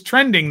 Although it was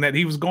trending that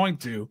he was going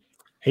to.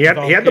 He had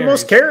the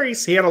most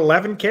carries. He had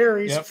 11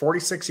 carries, Yep.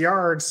 46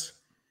 yards.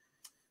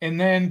 And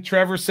then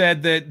Trevor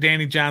said that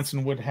Danny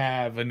Johnson would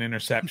have an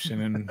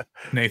interception, and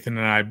Nathan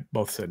and I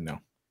both said no.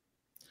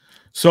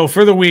 So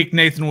for the week,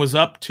 Nathan was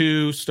up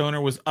 2,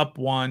 Stoner was up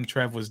 1,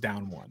 Trev was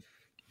down 1.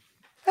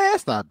 Hey,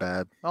 that's not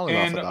bad. I only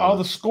lost And $1. all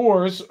the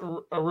scores,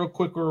 a real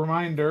quick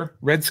reminder,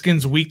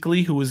 Redskins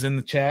Weekly, who was in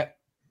the chat,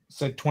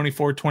 said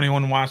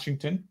 24-21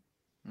 Washington.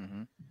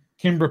 Mhm.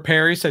 Kimbra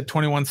Perry said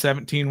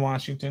 21-17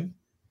 Washington.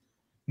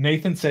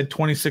 Nathan said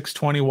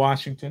 26-20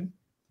 Washington.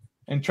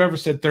 And Trevor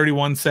said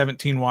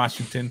 31-17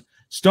 Washington.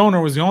 Stoner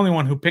was the only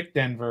one who picked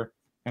Denver,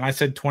 and I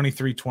said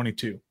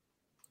 23-22.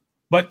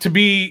 But to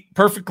be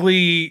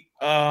perfectly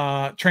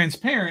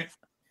transparent,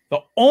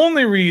 the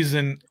only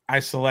reason I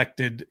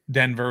selected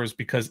Denver was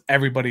because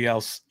everybody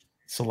else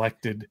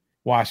selected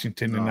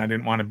Washington, and I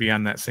didn't want to be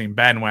on that same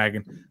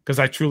bandwagon because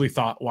I truly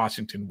thought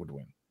Washington would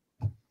win.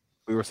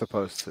 We were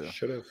supposed to.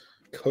 Should have.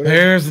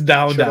 There's the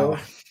dollar.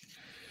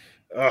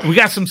 We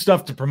got some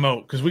stuff to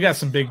promote because we got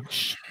some big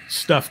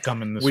stuff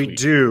coming this week. We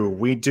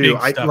do.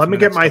 Let me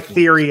get my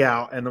theory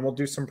out, and then we'll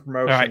do some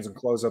promotions and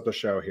close up the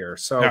show here.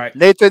 So,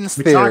 Nathan's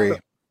theory.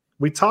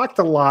 We talked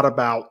a lot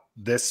about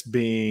this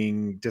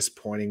being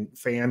disappointing.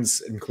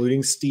 Fans,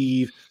 including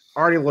Steve,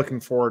 already looking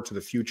forward to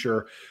the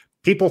future.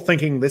 People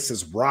thinking this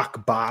is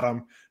rock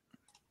bottom.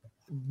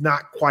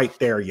 Not quite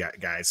there yet,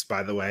 guys,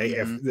 by the way.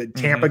 If the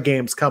Tampa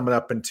game's coming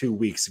up in 2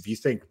 weeks, if you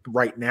think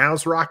right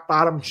now's rock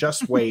bottom,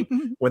 just wait.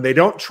 When they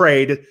don't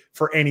trade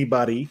for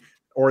anybody,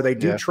 or they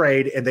do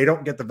trade and they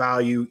don't get the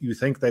value you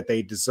think that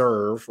they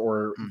deserve,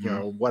 or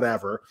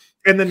whatever,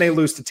 and then they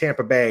lose to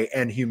Tampa Bay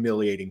in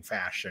humiliating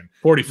fashion.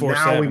 44-7.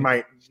 Now we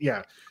might,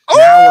 now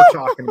we're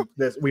talking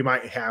this. We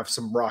might have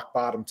some rock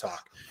bottom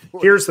talk.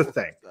 Here's the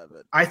thing.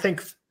 I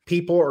think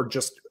people are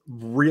just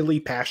really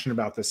passionate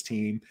about this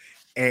team.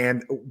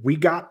 And we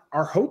got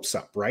our hopes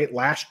up, right?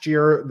 Last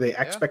year, the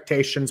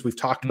expectations, we've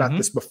talked about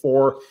this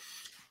before.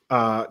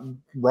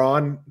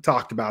 Ron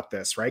talked about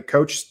this, right?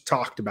 Coach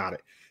talked about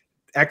it.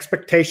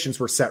 Expectations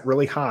were set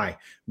really high.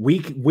 We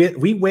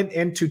went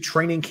into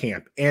training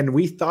camp and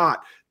we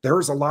thought there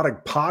was a lot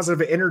of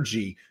positive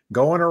energy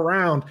going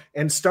around.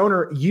 And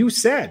Stoner, you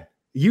said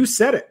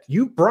it.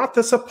 You brought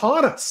this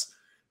upon us.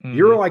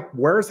 You were like,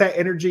 where's that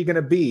energy going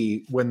to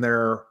be when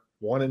they're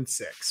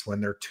 1-6, when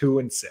they're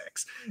 2-6?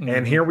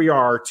 And here we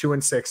are,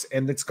 2-6,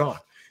 and it's gone.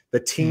 The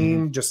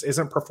team just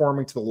isn't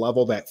performing to the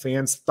level that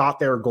fans thought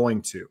they were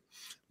going to.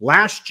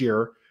 Last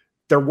year,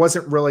 there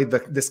wasn't really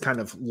this kind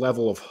of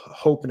level of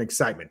hope and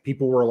excitement.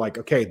 People were like,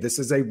 okay, this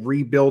is a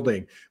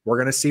rebuilding. We're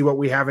going to see what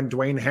we have in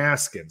Dwayne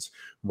Haskins.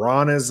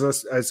 Ron is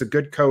a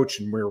good coach,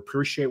 and we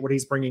appreciate what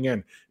he's bringing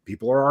in.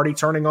 People are already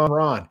turning on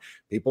Ron.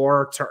 People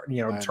are turning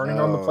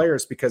on the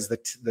players because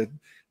the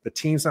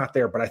team's not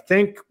there. But I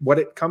think what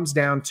it comes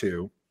down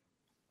to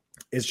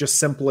is just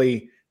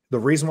simply the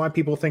reason why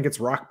people think it's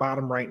rock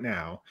bottom right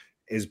now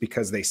is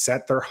because they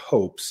set their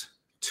hopes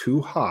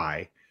too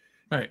high,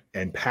 right,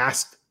 and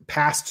past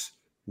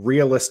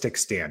realistic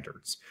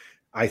standards.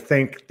 I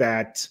think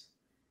that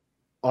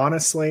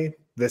honestly,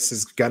 this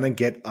is going to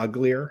get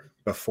uglier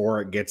before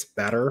it gets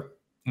better.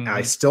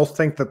 I still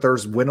think that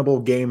there's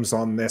winnable games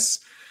on this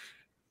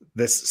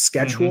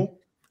schedule.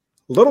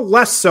 A little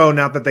less so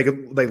now that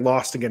they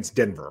lost against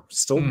Denver.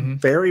 Still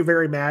very,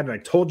 very mad. And I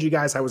told you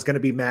guys I was going to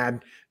be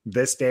mad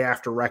this day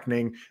after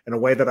reckoning in a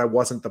way that I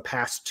wasn't the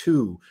past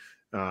two,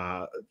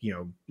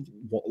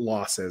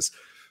 losses.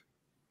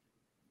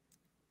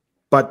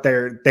 But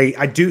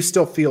I do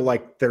still feel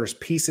like there's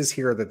pieces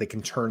here that they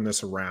can turn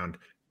this around.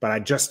 But I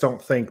just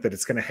don't think that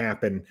it's going to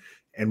happen.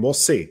 And we'll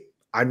see.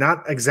 I'm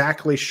not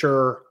exactly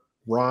sure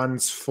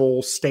Ron's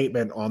full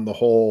statement on the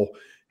whole,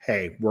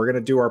 hey, we're going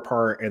to do our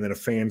part, and then if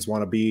fans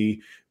want to be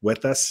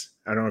with us.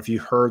 I don't know if you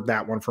heard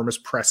that one from his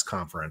press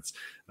conference,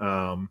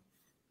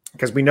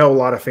 because we know a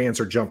lot of fans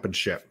are jumping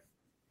ship.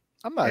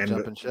 I'm not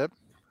jumping ship.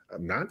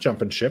 I'm not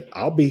jumping ship.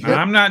 I'll be here.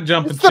 I'm not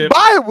jumping ship. It's the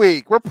bye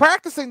week. We're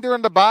practicing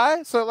during the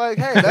bye, so hey,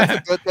 that's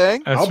a good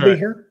thing. I'll be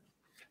here.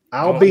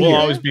 We'll here.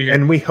 Always be here,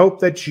 and we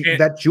hope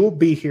that you'll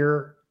be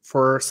here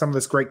for some of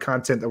this great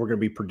content that we're going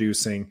to be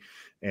producing,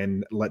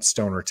 and let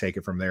Stoner take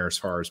it from there as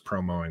far as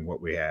promoting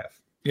what we have.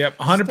 Yep,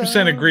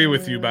 100% agree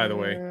with you, by the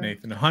way,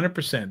 Nathan.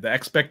 100%. The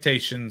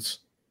expectations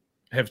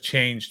have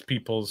changed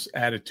people's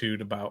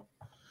attitude about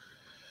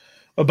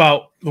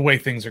the way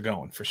things are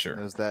going, for sure.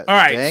 All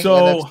right,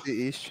 so NFC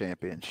East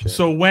Championship.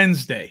 So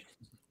Wednesday,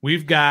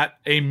 we've got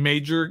a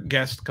major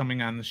guest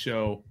coming on the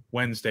show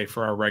Wednesday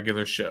for our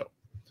regular show.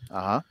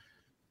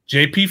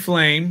 JP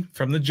Flame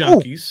from the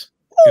Junkies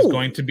is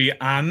going to be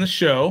on the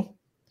show.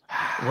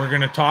 We're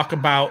going to talk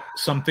about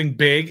something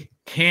big.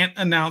 Can't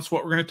announce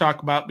what we're going to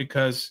talk about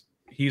because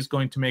he's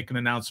going to make an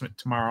announcement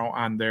tomorrow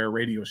on their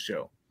radio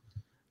show.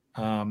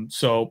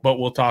 But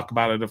we'll talk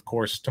about it, of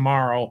course,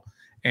 tomorrow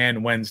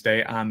and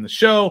Wednesday on the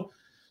show.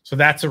 So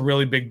that's a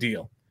really big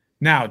deal.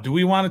 Now, do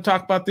we want to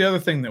talk about the other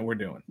thing that we're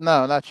doing?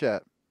 No, not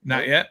yet.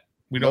 Not yet?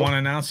 We don't want to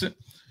announce it?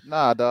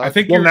 Nah, dog. I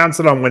think we'll announce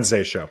it on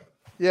Wednesday's show.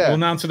 Yeah. We'll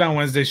announce it on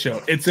Wednesday's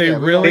show. It's a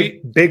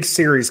really big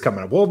series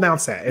coming up. We'll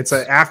announce that. It's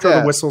a after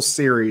the whistle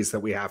series that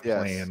we have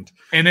planned.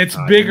 And it's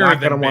bigger than big. You're not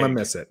going to want to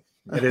miss it.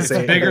 It is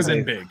bigger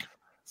than big.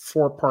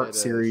 4-part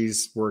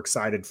series. We're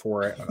excited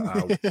for it.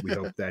 We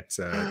hope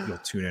that you'll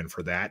tune in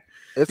for that.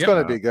 It's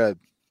going to be good.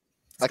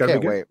 I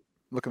can't wait.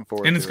 Looking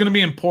forward. And it's going to be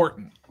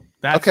important.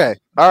 That's, okay.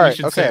 All right.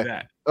 Say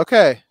that.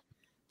 Okay.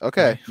 All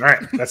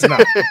right. That's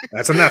enough.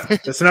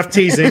 That's enough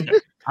teasing.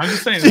 I'm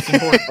just saying it's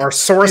important. Our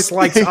source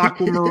likes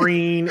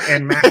aquamarine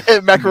and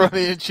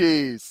macaroni and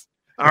cheese.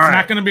 It's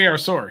not going to be our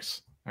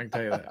source. I can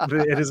tell you that.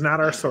 It is not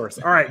our source.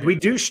 All right. We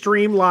do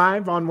stream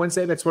live on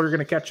Wednesday. That's where you're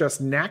going to catch us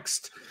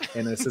next.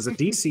 And this is a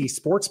DC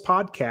sports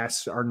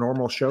podcast. Our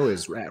normal show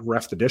is at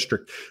Ref the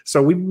District.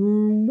 So we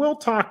will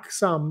talk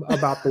some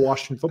about the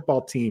Washington football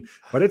team,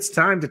 but it's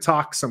time to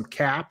talk some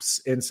Caps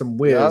and some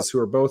Wiz, who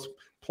are both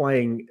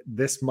playing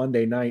this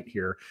Monday night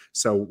here.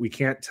 So we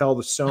can't tell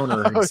the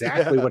Stoner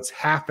exactly what's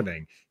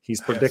happening. He's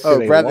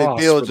predicted a Bradley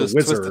loss Beal for just the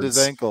Wizards. twisted his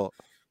ankle.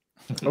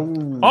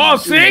 Oh,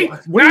 see?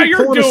 What Now are you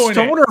you're pulling a doing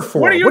Stoner it.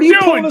 for? What are you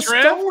pulling doing, a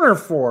Trev? Stoner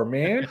for,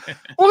 man?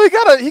 Well,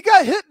 he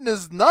got hit in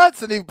his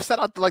nuts, and he sat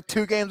out like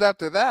 2 games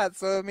after that.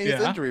 So I mean,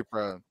 he's injury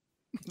prone.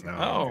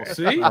 Oh,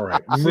 see? All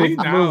right. See,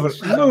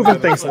 Moving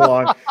things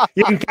along.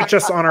 You can catch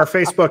us on our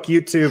Facebook,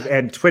 YouTube,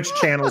 and Twitch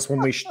channels when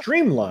we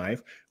stream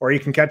live, or you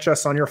can catch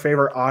us on your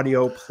favorite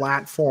audio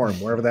platform,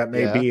 wherever that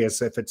may be,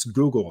 as if it's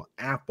Google,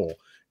 Apple,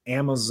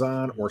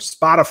 Amazon, or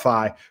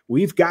Spotify.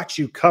 We've got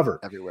you covered.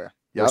 Everywhere.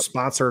 We're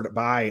sponsored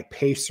by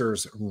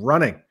Pacers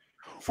Running.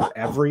 For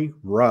every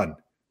run,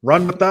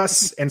 run with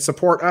us and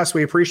support us.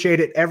 We appreciate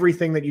it.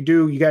 Everything that you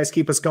do, you guys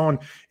keep us going.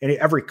 And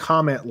every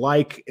comment,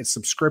 like, and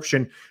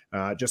subscription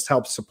just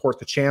helps support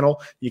the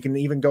channel. You can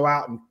even go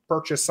out and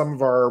purchase some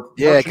of our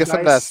get some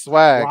of that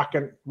swag.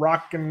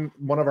 Rocking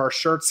one of our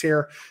shirts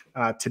here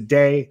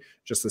today.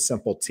 Just a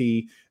simple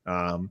tee.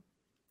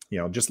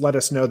 Just let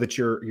us know that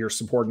you're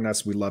supporting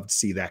us. We love to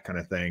see that kind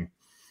of thing.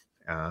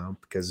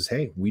 Because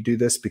hey, we do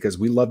this because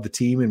we love the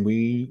team and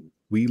we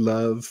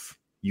love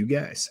you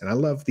guys. And I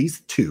love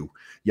these 2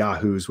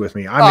 Yahoos with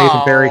me. I'm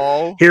Nathan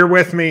Perry. Here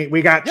with me,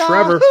 we got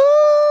Trevor.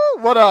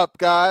 What up,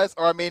 guys?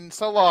 Or I mean,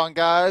 so long,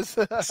 guys.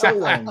 So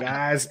long,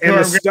 guys. And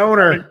the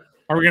Stoner.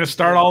 Are we going to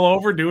start all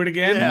over? Do it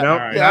again? Yeah. Nope.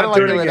 Right. I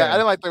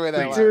didn't like the way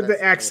that. Do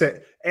the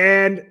exit.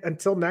 And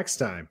until next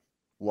time,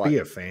 be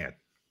a fan.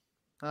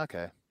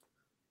 Okay.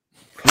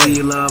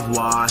 We love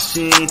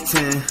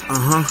Washington,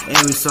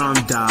 and we some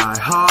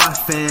die-hard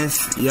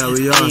fans. Yeah,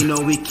 we are. You know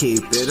we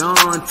keep it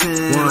on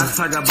 10. Let's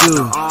talk about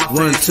the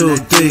offense. 1,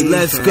 2, 3,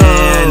 let's go.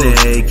 And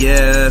they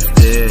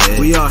gifted.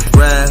 We are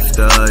Ref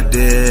the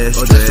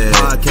District.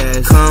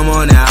 Podcast. Come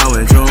on now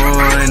and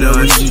join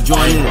us. You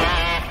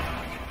join.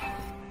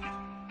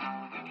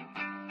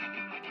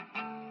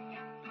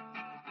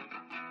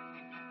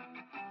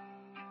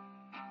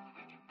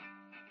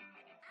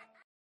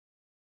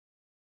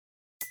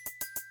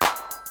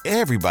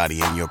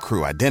 Everybody in your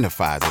crew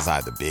identifies as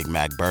either Big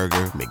Mac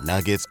Burger,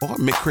 McNuggets, or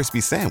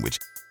McCrispy Sandwich.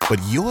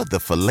 But you're the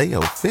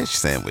Filet-O-Fish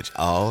Sandwich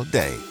all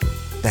day.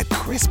 That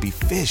crispy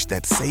fish,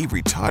 that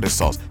savory tartar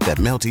sauce, that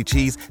melty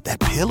cheese, that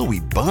pillowy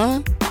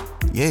bun.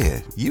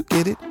 Yeah, you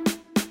get it.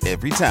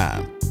 Every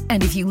time.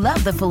 And if you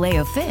love the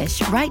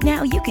Filet-O-Fish, right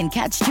now you can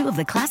catch 2 of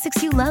the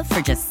classics you love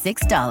for just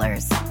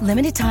 $6.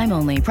 Limited time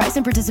only. Price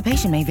and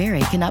participation may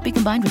vary. Cannot be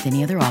combined with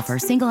any other offer.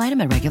 Single item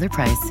at regular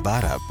price.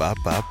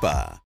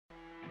 Ba-da-ba-ba-ba.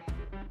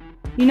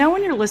 You know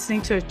when you're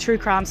listening to a true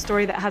crime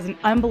story that has an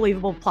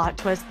unbelievable plot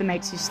twist that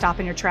makes you stop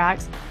in your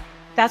tracks?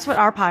 That's what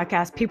our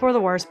podcast, People Are the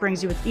Worst,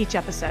 brings you with each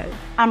episode.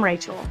 I'm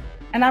Rachel.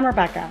 And I'm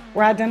Rebecca.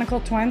 We're identical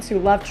twins who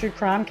love true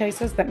crime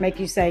cases that make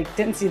you say,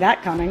 didn't see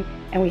that coming,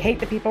 and we hate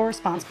the people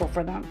responsible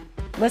for them.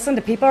 Listen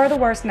to People Are the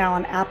Worst now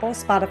on Apple,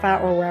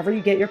 Spotify, or wherever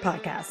you get your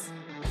podcasts.